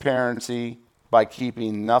transparency by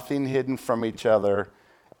keeping nothing hidden from each other.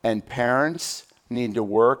 And parents need to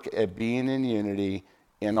work at being in unity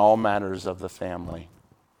in all matters of the family.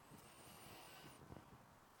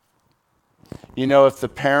 You know, if the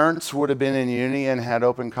parents would have been in unity and had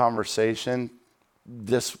open conversation,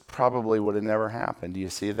 this probably would have never happened. Do you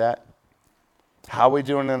see that? How are we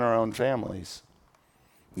doing in our own families?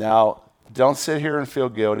 Now, don't sit here and feel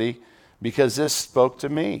guilty, because this spoke to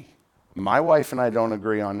me. My wife and I don't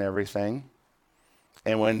agree on everything.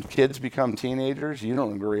 And when kids become teenagers, you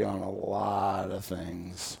don't agree on a lot of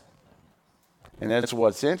things. And that's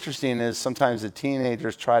what's interesting is sometimes the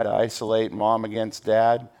teenagers try to isolate mom against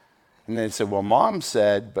dad. And they say, well, mom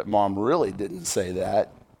said, but mom really didn't say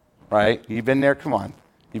that, right? You've been there? Come on.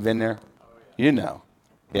 You've been there? You know.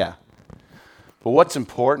 Yeah. But what's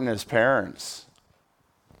important as parents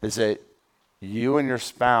is that you and your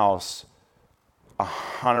spouse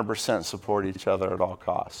 100% support each other at all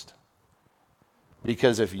costs.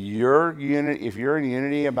 Because if you're in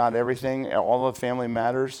unity about everything, all the family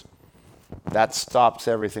matters, that stops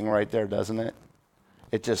everything right there, doesn't it?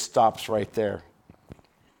 It just stops right there.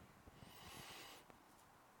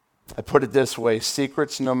 I put it this way,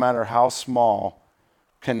 secrets, no matter how small,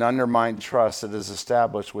 can undermine trust that is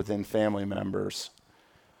established within family members.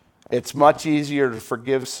 It's much easier to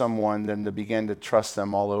forgive someone than to begin to trust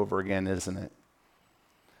them all over again, isn't it?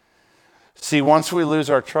 See, once we lose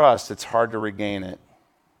our trust, it's hard to regain it.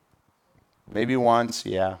 Maybe once,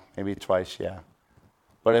 yeah. Maybe twice, yeah.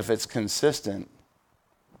 But if it's consistent,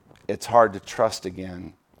 it's hard to trust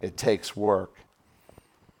again. It takes work.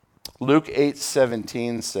 Luke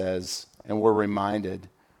 8:17 says, and we're reminded,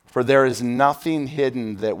 for there is nothing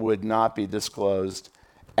hidden that would not be disclosed,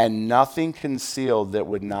 and nothing concealed that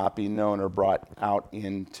would not be known or brought out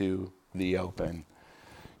into the open.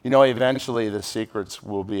 You know, eventually the secrets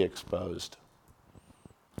will be exposed.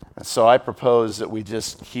 And so I propose that we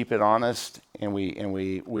just keep it honest and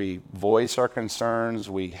we voice our concerns.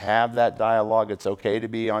 We have that dialogue. It's okay to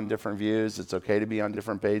be on different views. It's okay to be on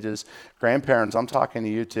different pages. Grandparents, I'm talking to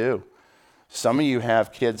you too. Some of you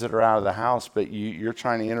have kids that are out of the house, but you're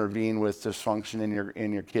trying to intervene with dysfunction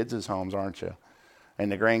in your kids' homes, aren't you?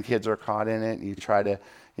 And the grandkids are caught in it. And you try to,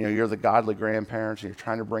 you're the godly grandparents. And you're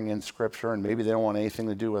trying to bring in Scripture, and maybe they don't want anything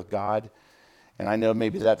to do with God. And I know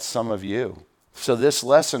maybe that's some of you. So this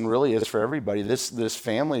lesson really is for everybody. This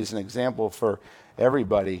family is an example for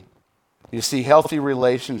everybody. You see, healthy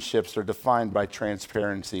relationships are defined by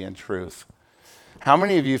transparency and truth. How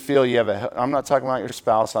many of you feel you have I'm not talking about your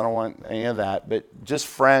spouse, I don't want any of that, but just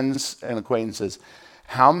friends and acquaintances.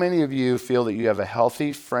 How many of you feel that you have a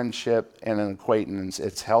healthy friendship and an acquaintance?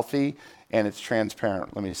 It's healthy and it's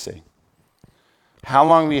transparent. Let me see. How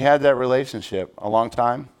long have you had that relationship? A long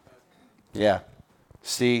time? Yeah.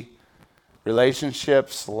 See,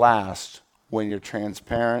 relationships last when you're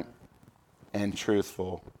transparent and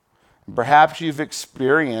truthful. Perhaps you've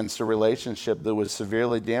experienced a relationship that was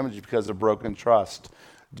severely damaged because of broken trust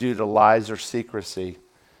due to lies or secrecy.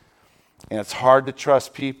 And it's hard to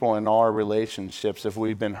trust people in all our relationships if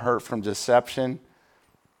we've been hurt from deception.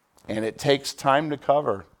 And it takes time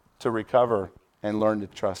to recover and learn to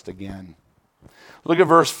trust again. Look at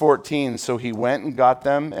verse 14. So he went and got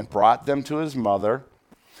them and brought them to his mother.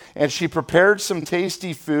 And she prepared some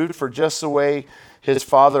tasty food for just the way his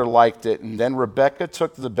father liked it. And then Rebekah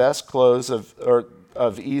took the best clothes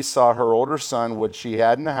of Esau, her older son, which she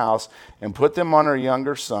had in the house, and put them on her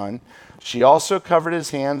younger son. She also covered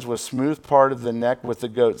his hands with smooth part of the neck with the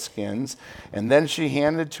goat skins. And then she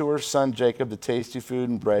handed to her son Jacob the tasty food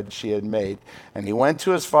and bread she had made. And he went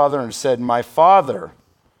to his father and said, "My father."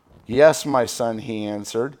 "Yes, my son," he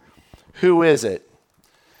answered. "Who is it?"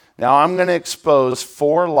 Now I'm going to expose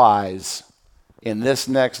 4 lies in this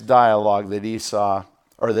next dialogue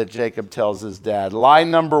that Jacob tells his dad. Lie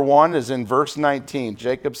number 1 is in verse 19.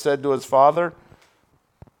 Jacob said to his father,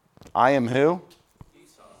 "I am who?"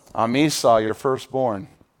 Esau. "I'm Esau, your firstborn.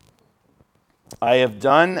 I have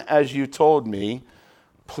done as you told me.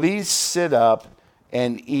 Please sit up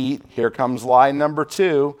and eat," here comes lie number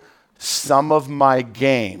 2, "some of my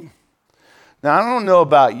game." Now I don't know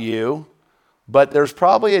about you, but there's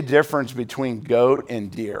probably a difference between goat and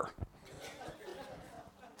deer.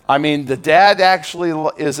 I mean, the dad actually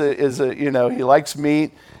is a he likes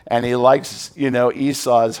meat and he likes,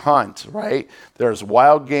 Esau's hunt, right? There's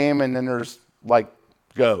wild game and then there's like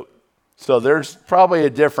goat. So there's probably a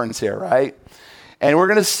difference here, right? And we're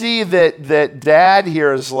going to see that dad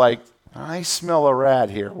here is like, "I smell a rat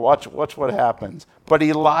here. Watch what happens." But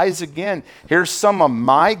he lies again. "Here's some of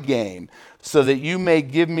my game so that you may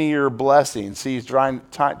give me your blessing." See, he's trying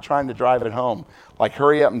to drive it home. Like,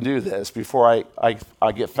 hurry up and do this before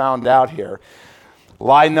I get found out here.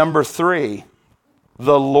 Lie number 3,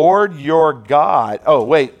 the Lord your God. Oh,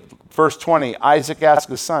 wait, verse 20. Isaac asked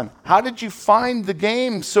his son, "How did you find the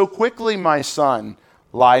game so quickly, my son?"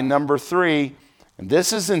 Lie number 3, and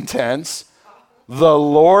this is intense. "The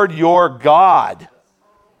Lord your God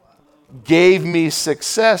gave me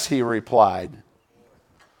success," he replied.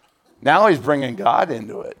 Now he's bringing God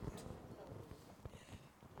into it.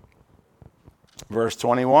 Verse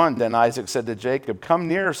 21, then Isaac said to Jacob, come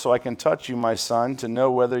near so I can touch you, my son, to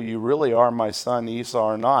know whether you really are my son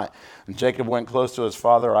Esau or not. And Jacob went close to his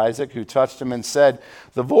father Isaac, who touched him and said,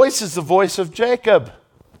 the voice is the voice of Jacob,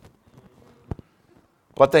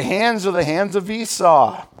 but the hands are the hands of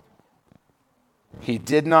Esau. He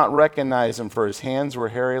did not recognize him, for his hands were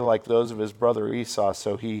hairy like those of his brother Esau,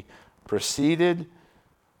 so he proceeded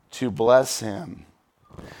to bless him.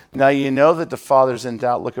 Now you know that the father's in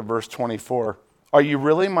doubt. Look at verse 24. Are you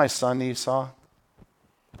really my son Esau?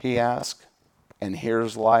 He asked. And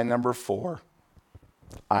here's lie number 4.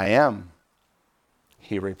 I am,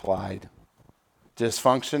 he replied.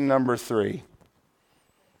 Dysfunction number 3.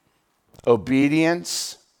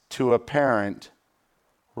 Obedience to a parent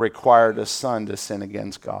required a son to sin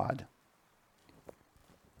against God.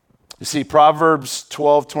 You see, Proverbs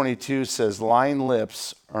 12:22 says, lying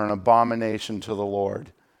lips are an abomination to the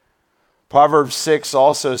Lord. Proverbs 6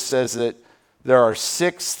 also says that there are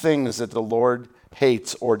 6 things that the Lord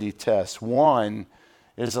hates or detests. One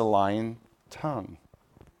is a lying tongue.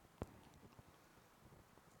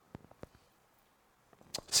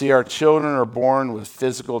 See, our children are born with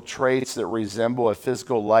physical traits that resemble a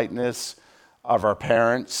physical likeness of our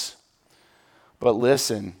parents. But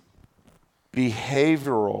listen,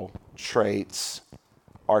 behavioral traits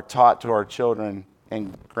are taught to our children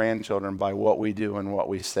and grandchildren by what we do and what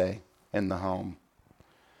we say in the home.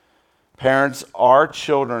 Parents, our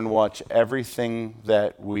children watch everything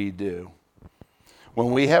that we do.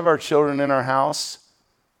 When we have our children in our house,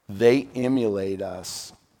 they emulate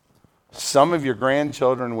us. Some of your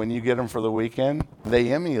grandchildren, when you get them for the weekend,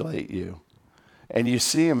 they emulate you. And you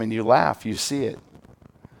see them and you laugh, you see it.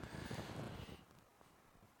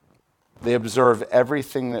 They observe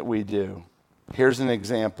everything that we do. Here's an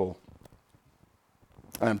example.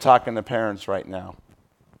 And I'm talking to parents right now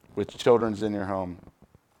with children's in your home.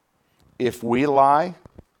 If we lie,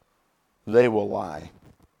 they will lie.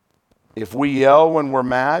 If we yell when we're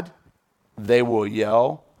mad, they will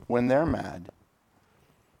yell when they're mad.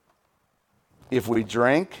 If we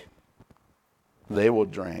drink, they will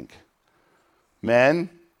drink. Men,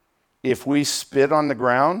 if we spit on the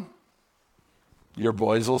ground, your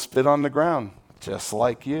boys will spit on the ground, just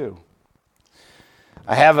like you.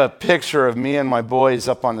 I have a picture of me and my boys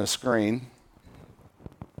up on the screen.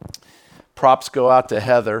 Props go out to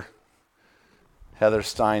Heather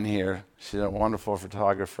Stein here. She's a wonderful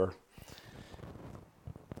photographer.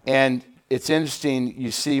 And it's interesting, you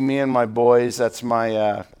see me and my boys, that's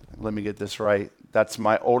my, let me get this right, that's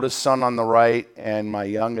my oldest son on the right and my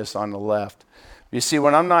youngest on the left. You see,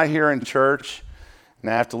 when I'm not here in church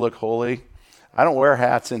and I have to look holy, I don't wear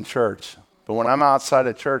hats in church. But when I'm outside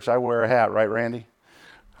of church, I wear a hat, right, Randy?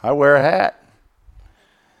 I wear a hat.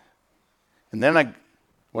 And then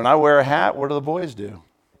when I wear a hat, what do the boys do?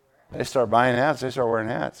 They start buying hats. They start wearing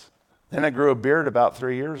hats. Then I grew a beard about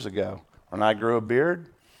 3 years ago. When I grew a beard,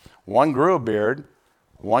 one grew a beard.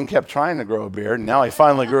 One kept trying to grow a beard. And now he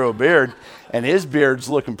finally grew a beard. And his beard's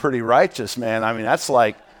looking pretty righteous, man. I mean, that's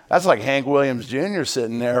like Hank Williams Jr.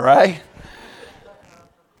 sitting there, right?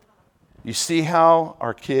 You see how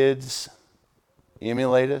our kids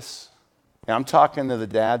emulate us? And I'm talking to the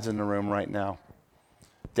dads in the room right now.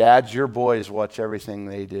 Dads, your boys watch everything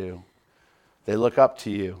they do. They look up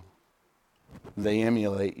to you. They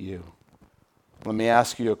emulate you. Let me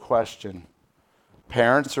ask you a question.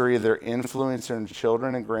 Parents are either influencing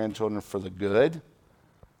children and grandchildren for the good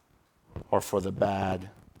or for the bad.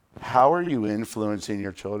 How are you influencing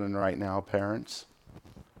your children right now, parents?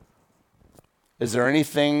 Is there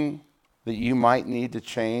anything that you might need to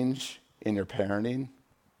change in your parenting?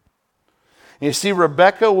 You see,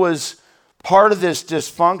 Rebecca was part of this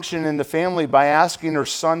dysfunction in the family by asking her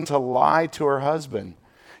son to lie to her husband.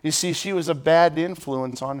 You see, she was a bad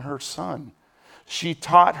influence on her son. She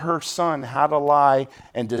taught her son how to lie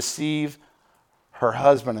and deceive her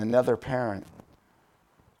husband, another parent.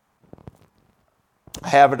 I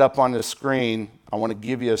have it up on the screen. I want to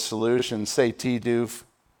give you a solution. Say T-doof.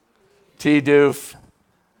 T-doof.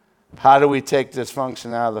 How do we take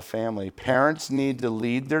dysfunction out of the family? Parents need to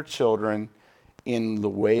lead their children in the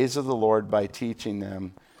ways of the Lord by teaching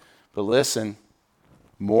them. But listen,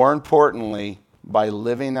 more importantly, by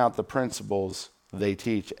living out the principles they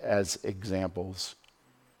teach as examples.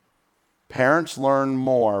 Parents learn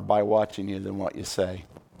more by watching you than what you say.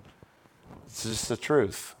 It's just the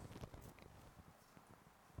truth.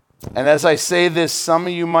 And as I say this, some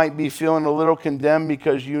of you might be feeling a little condemned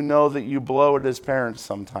because you know that you blow it as parents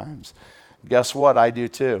sometimes. Guess what? I do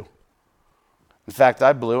too. In fact,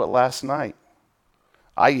 I blew it last night.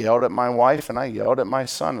 I yelled at my wife and I yelled at my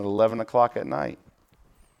son at 11 o'clock at night.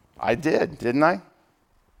 I did, didn't I?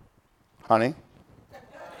 Honey,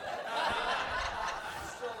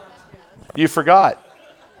 You forgot.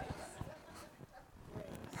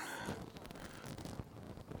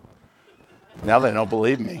 Now they don't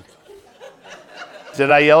believe me.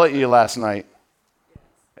 Did I yell at you last night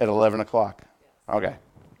at 11 o'clock? Okay.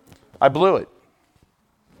 I blew it.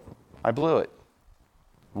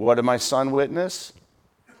 What did my son witness?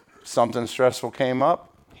 Something stressful came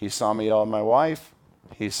up. He saw me yell at my wife.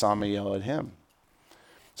 He saw me yell at him.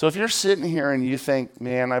 So if you're sitting here and you think,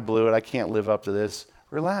 man, I blew it, I can't live up to this,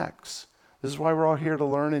 relax. This is why we're all here to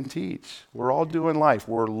learn and teach. We're all doing life.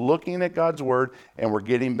 We're looking at God's word and we're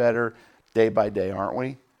getting better day by day, aren't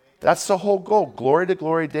we? That's the whole goal. Glory to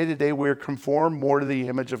glory, day to day, we're conformed more to the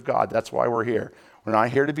image of God. That's why we're here. We're not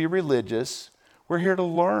here to be religious. We're here to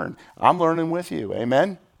learn. I'm learning with you.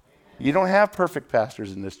 Amen? You don't have perfect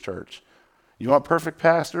pastors in this church. You want perfect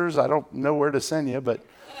pastors? I don't know where to send you, but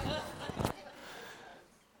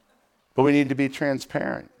we need to be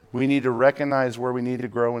transparent. We need to recognize where we need to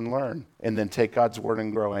grow and learn, and then take God's word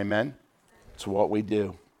and grow. Amen? It's what we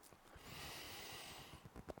do.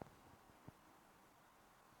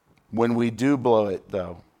 When we do blow it,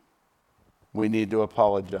 though, we need to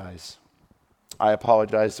apologize. I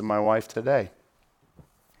apologized to my wife today.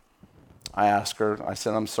 I asked her, I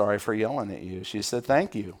said, I'm sorry for yelling at you. She said,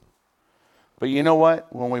 thank you. But you know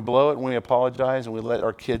what? When we blow it and we apologize and we let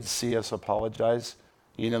our kids see us apologize,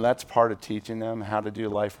 that's part of teaching them how to do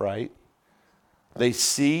life right. They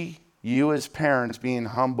see you as parents being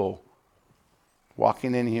humble,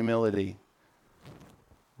 walking in humility,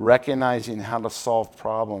 recognizing how to solve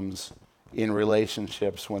problems in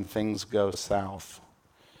relationships when things go south.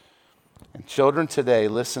 And children today,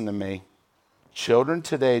 listen to me, children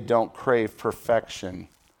today don't crave perfection.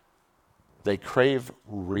 They crave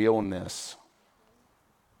realness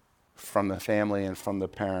from the family and from the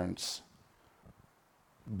parents.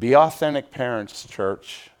 Be authentic parents,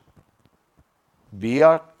 church. Be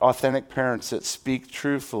authentic parents that speak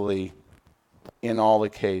truthfully in all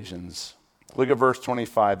occasions. Look at verse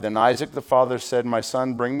 25. Then Isaac the father said, my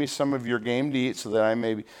son, bring me some of your game to eat so that I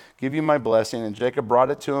may give you my blessing. And Jacob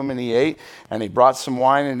brought it to him, and he ate, and he brought some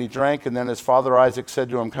wine, and he drank. And then his father Isaac said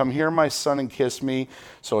to him, come here, my son, and kiss me.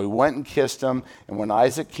 So he went and kissed him. And when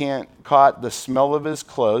Isaac caught the smell of his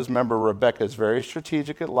clothes, remember Rebekah is very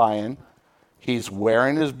strategic at lying. He's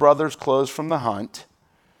wearing his brother's clothes from the hunt.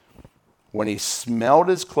 When he smelled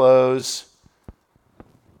his clothes,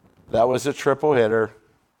 that was a triple hitter.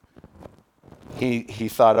 He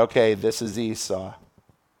thought, okay, this is Esau.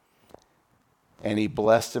 And he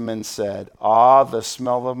blessed him and said, the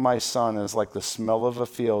smell of my son is like the smell of a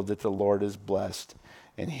field that the Lord has blessed.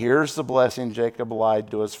 And here's the blessing Jacob lied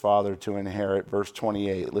to his father to inherit. Verse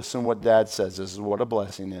 28. Listen what Dad says. This is what a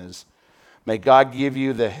blessing is. May God give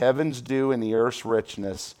you the heavens' dew and the earth's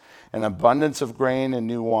richness, an abundance of grain and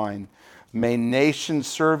new wine. May nations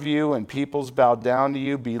serve you and peoples bow down to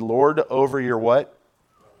you. Be Lord over your what?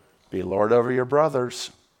 Be Lord over your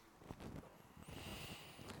brothers.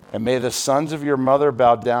 And may the sons of your mother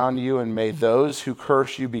bow down to you, and may those who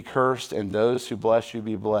curse you be cursed, and those who bless you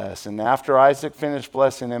be blessed. And after Isaac finished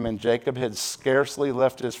blessing him, and Jacob had scarcely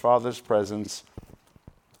left his father's presence,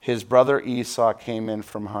 his brother Esau came in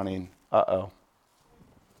from hunting.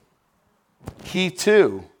 He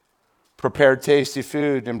too prepared tasty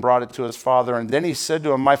food and brought it to his father. And then he said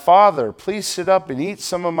to him, my father, please sit up and eat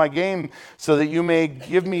some of my game so that you may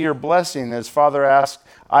give me your blessing. And his father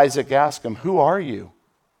Isaac asked him, who are you?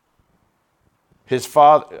 His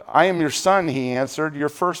father, I am your son, he answered, your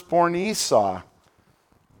firstborn Esau.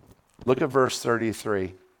 Look at verse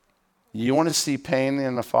 33. You want to see pain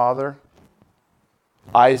in a father?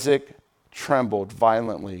 Isaac trembled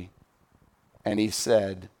violently, and he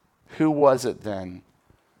said, who was it then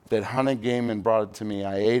that hunted game and brought it to me?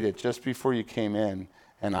 I ate it just before you came in,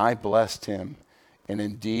 and I blessed him. And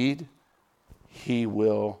indeed, he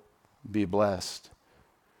will be blessed.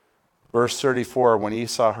 Verse 34, when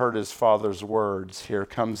Esau heard his father's words, here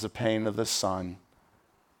comes the pain of the son.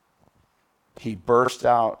 He burst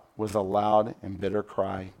out with a loud and bitter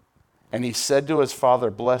cry. And he said to his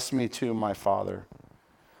father, bless me too, my father.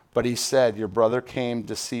 But he said, your brother came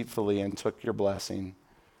deceitfully and took your blessing.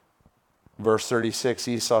 Verse 36,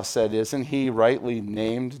 Esau said, isn't he rightly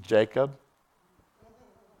named Jacob?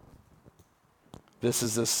 This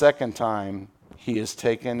is the second time he has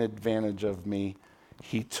taken advantage of me.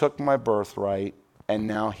 He took my birthright, and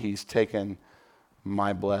now he's taken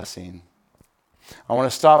my blessing. I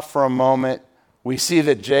want to stop for a moment. We see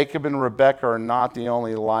that Jacob and Rebekah are not the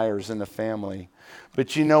only liars in the family.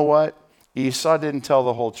 But you know what? Esau didn't tell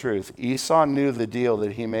the whole truth. Esau knew the deal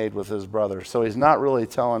that he made with his brother, so he's not really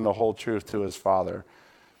telling the whole truth to his father.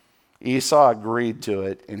 Esau agreed to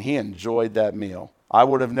it, and he enjoyed that meal. I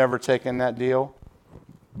would have never taken that deal,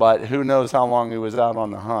 but who knows how long he was out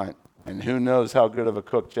on the hunt, and who knows how good of a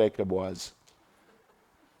cook Jacob was.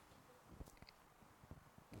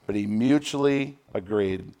 But he mutually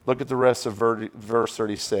agreed. Look at the rest of verse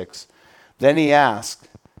 36. Then he asked,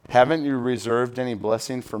 haven't you reserved any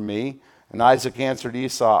blessing for me? And Isaac answered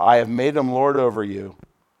Esau, I have made him lord over you,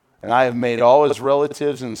 and I have made all his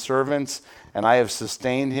relatives and servants, and I have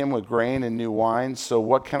sustained him with grain and new wine. So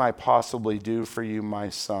what can I possibly do for you, my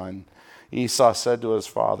son? Esau said to his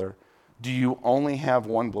father, do you only have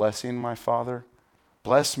one blessing, my father?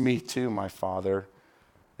 Bless me too, my father.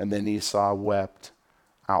 And then Esau wept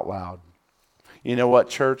out loud. You know what,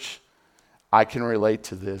 church? I can relate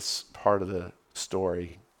to this part of the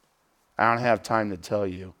story. I don't have time to tell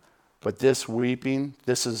you. But this weeping,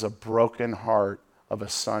 this is a broken heart of a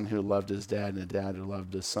son who loved his dad and a dad who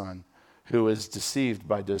loved his son, who was deceived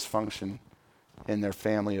by dysfunction in their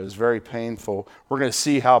family. It was very painful. We're going to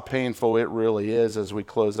see how painful it really is as we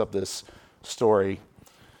close up this story.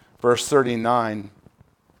 Verse 39,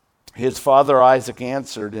 his father Isaac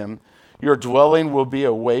answered him, your dwelling will be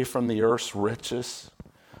away from the earth's riches,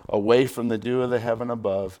 away from the dew of the heaven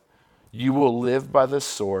above. You will live by the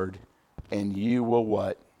sword, and you will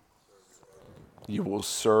what? You will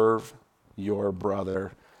serve your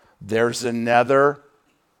brother. There's another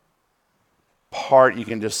part. You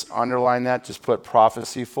can just underline that. Just put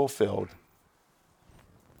prophecy fulfilled.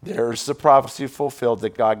 There's the prophecy fulfilled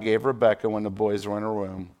that God gave Rebekah when the boys were in her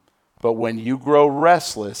womb. But when you grow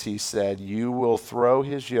restless, he said, you will throw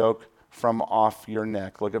his yoke from off your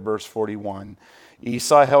neck. Look at verse 41.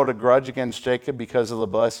 Esau held a grudge against Jacob because of the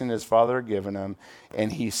blessing his father had given him.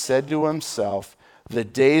 And he said to himself, the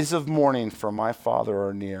days of mourning for my father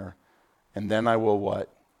are near. And then I will what?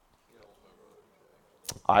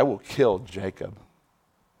 I will kill Jacob.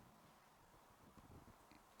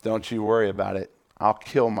 Don't you worry about it. I'll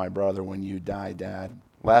kill my brother when you die, Dad.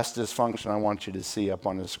 Last dysfunction I want you to see up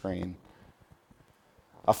on the screen.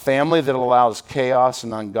 A family that allows chaos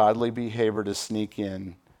and ungodly behavior to sneak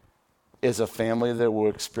in is a family that will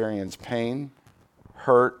experience pain,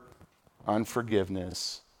 hurt,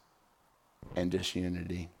 unforgiveness, and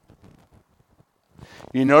disunity.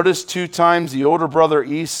 You notice 2 times the older brother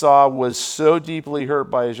Esau was so deeply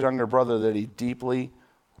hurt by his younger brother that he deeply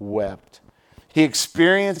wept. He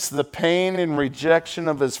experienced the pain and rejection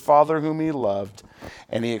of his father whom he loved,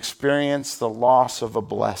 and he experienced the loss of a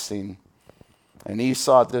blessing. And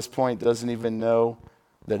Esau at this point doesn't even know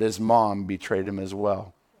that his mom betrayed him as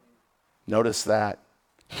well. Notice that.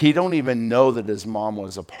 He don't even know that his mom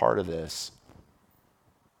was a part of this.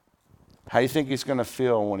 How do you think he's going to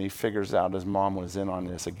feel when he figures out his mom was in on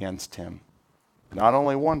this against him? Not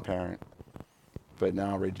only one parent, but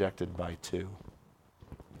now rejected by 2.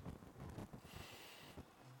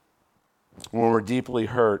 When we're deeply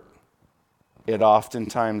hurt, it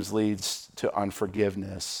oftentimes leads to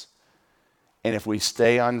unforgiveness. And if we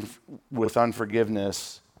stay with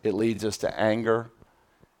unforgiveness, it leads us to anger.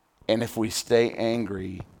 And if we stay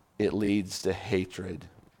angry, it leads to hatred.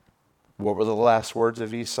 What were the last words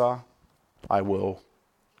of Esau? I will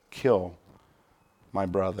kill my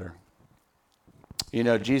brother. You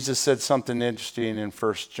know, Jesus said something interesting in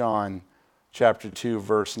 1 John chapter 2,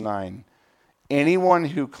 verse 9. Anyone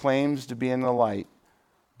who claims to be in the light,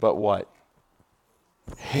 but what?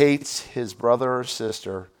 Hates his brother or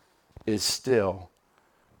sister is still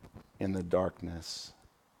in the darkness.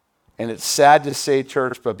 And it's sad to say,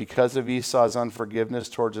 church, but because of Esau's unforgiveness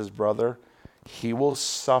towards his brother, he will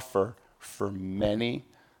suffer for many,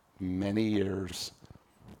 many years.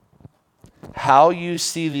 How you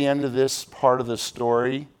see the end of this part of the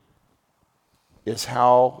story is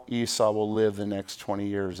how Esau will live the next 20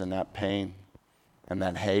 years in that pain and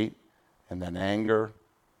that hate and that anger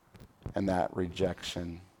and that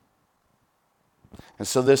rejection. And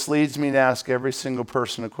so this leads me to ask every single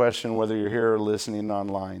person a question, whether you're here or listening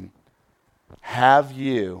online. Have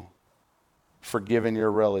you forgiven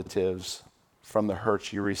your relatives from the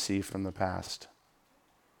hurts you received from the past?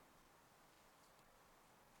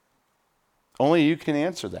 Only you can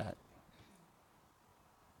answer that.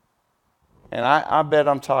 And I bet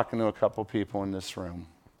I'm talking to a couple people in this room.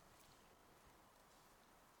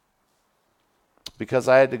 Because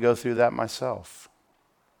I had to go through that myself.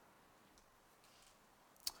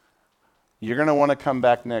 You're going to want to come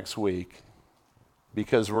back next week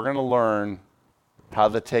because we're going to learn how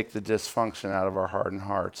to take the dysfunction out of our hardened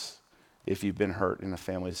hearts if you've been hurt in a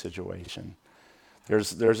family situation.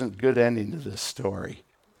 There's a good ending to this story.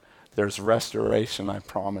 There's restoration, I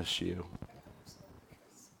promise you.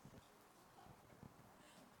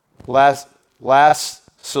 Last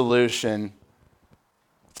solution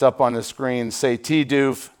It's up on the screen. Say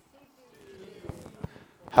T-doof.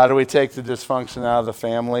 How do we take the dysfunction out of the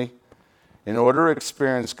family? In order to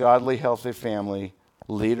experience godly, healthy family,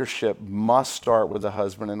 leadership must start with the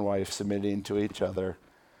husband and wife submitting to each other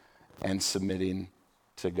and submitting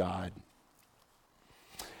to God.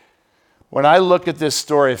 When I look at this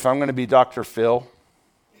story, if I'm going to be Dr. Phil,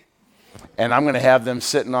 and I'm going to have them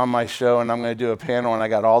sitting on my show, and I'm going to do a panel, and I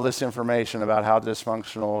got all this information about how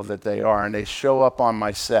dysfunctional that they are, and they show up on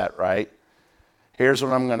my set, right? Here's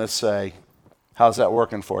what I'm going to say. How's that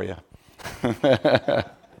working for you?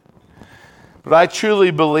 But I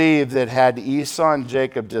truly believe that had Esau and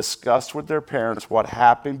Jacob discussed with their parents what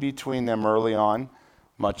happened between them early on,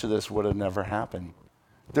 much of this would have never happened.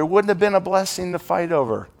 There wouldn't have been a blessing to fight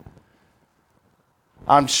over.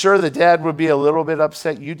 I'm sure the dad would be a little bit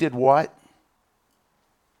upset. You did what?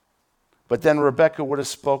 But then Rebekah would have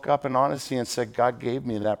spoke up in honesty and said, God gave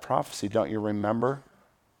me that prophecy. Don't you remember?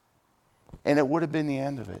 And it would have been the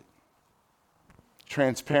end of it.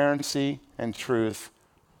 Transparency and truth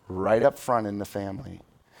right up front in the family.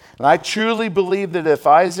 And I truly believe that if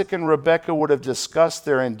Isaac and Rebekah would have discussed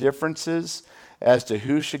their indifferences as to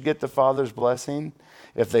who should get the father's blessing,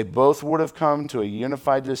 if they both would have come to a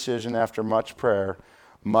unified decision after much prayer,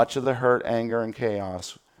 much of the hurt, anger, and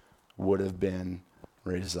chaos would have been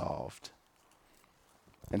resolved.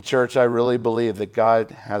 And church, I really believe that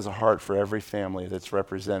God has a heart for every family that's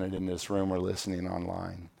represented in this room or listening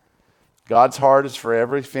online. God's heart is for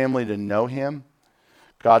every family to know him.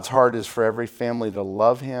 God's heart is for every family to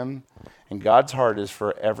love him. And God's heart is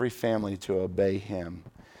for every family to obey him.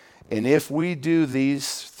 And if we do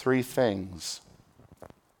these three things,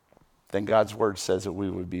 then God's word says that we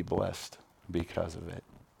would be blessed because of it.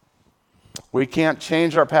 We can't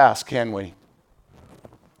change our past, can we?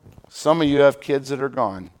 Some of you have kids that are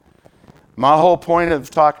gone. My whole point of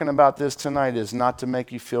talking about this tonight is not to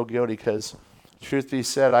make you feel guilty, because truth be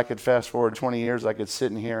said, I could fast forward 20 years, I could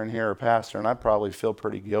sit in here and hear a pastor, and I'd probably feel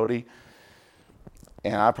pretty guilty,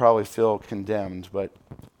 and I probably feel condemned. But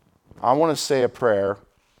I want to say a prayer,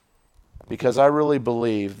 because I really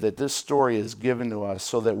believe that this story is given to us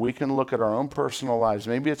so that we can look at our own personal lives.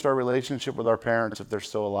 Maybe it's our relationship with our parents if they're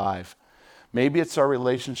still alive. Maybe it's our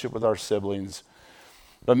relationship with our siblings.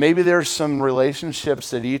 But maybe there's some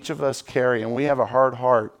relationships that each of us carry, and we have a hard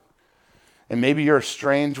heart. And maybe you're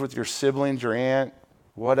estranged with your siblings, your aunt,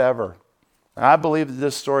 whatever. And I believe that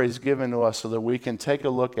this story is given to us so that we can take a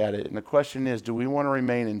look at it. And the question is, do we want to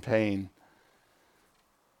remain in pain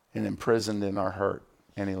and imprisoned in our hurt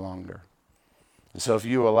any longer? And so if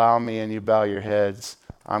you allow me and you bow your heads,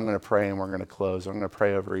 I'm going to pray and we're going to close. I'm going to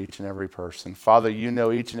pray over each and every person. Father, you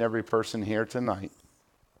know each and every person here tonight.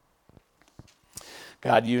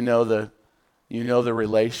 God, you know the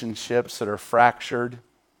relationships that are fractured.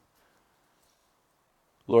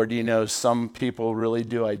 Lord, you know some people really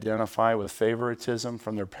do identify with favoritism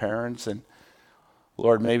from their parents. And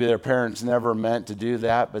Lord, maybe their parents never meant to do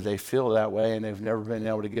that, but they feel that way and they've never been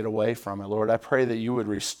able to get away from it. Lord, I pray that you would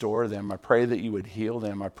restore them. I pray that you would heal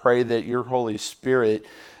them. I pray that your Holy Spirit,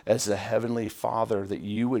 as the Heavenly Father, that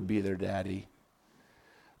you would be their daddy,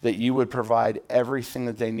 that you would provide everything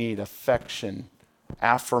that they need: affection,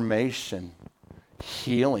 affirmation,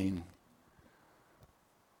 healing.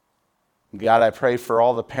 God, I pray for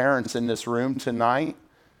all the parents in this room tonight.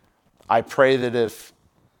 I pray that if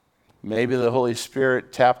maybe the Holy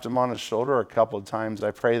Spirit tapped them on the shoulder a couple of times,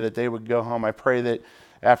 I pray that they would go home. I pray that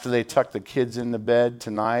after they tuck the kids into bed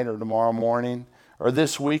tonight or tomorrow morning or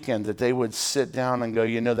this weekend, that they would sit down and go,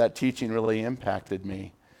 you know, that teaching really impacted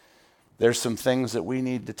me. There's some things that we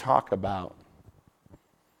need to talk about.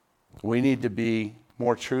 We need to be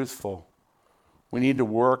more truthful. We need to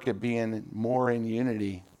work at being more in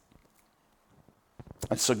unity.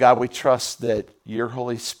 And so, God, we trust that your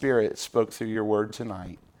Holy Spirit spoke through your word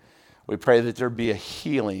tonight. We pray that there be a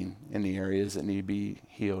healing in the areas that need to be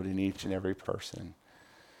healed in each and every person.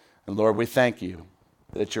 And Lord, we thank you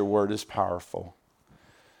that your word is powerful.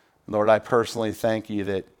 Lord, I personally thank you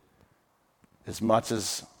that as much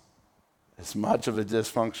of a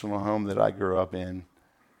dysfunctional home that I grew up in,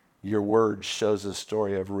 your word shows a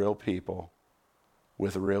story of real people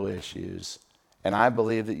with real issues. And I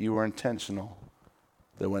believe that you were intentional,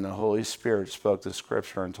 that when the Holy Spirit spoke the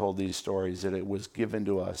scripture and told these stories, that it was given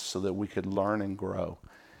to us so that we could learn and grow.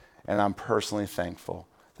 And I'm personally thankful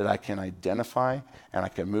that I can identify and I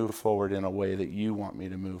can move forward in a way that you want me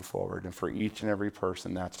to move forward. And for each and every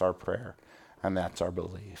person, that's our prayer and that's our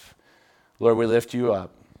belief. Lord, we lift you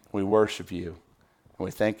up. We worship you. And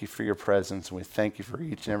we thank you for your presence. And we thank you for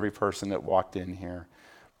each and every person that walked in here.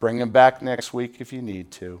 Bring them back next week if you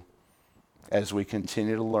need to. as we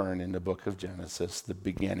continue to learn in the book of Genesis, the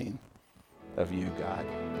beginning of you, God.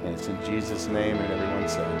 And it's in Jesus' name, and everyone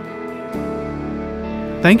said.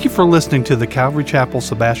 Thank you for listening to the Calvary Chapel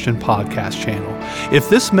Sebastian podcast channel. If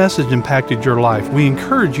this message impacted your life, we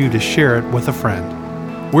encourage you to share it with a friend.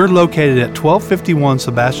 We're located at 1251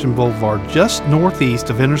 Sebastian Boulevard, just northeast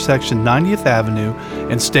of intersection 90th Avenue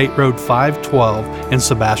and State Road 512 in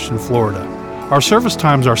Sebastian, Florida. Our service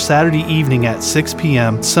times are Saturday evening at 6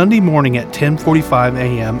 p.m., Sunday morning at 10:45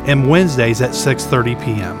 a.m., and Wednesdays at 6:30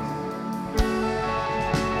 p.m.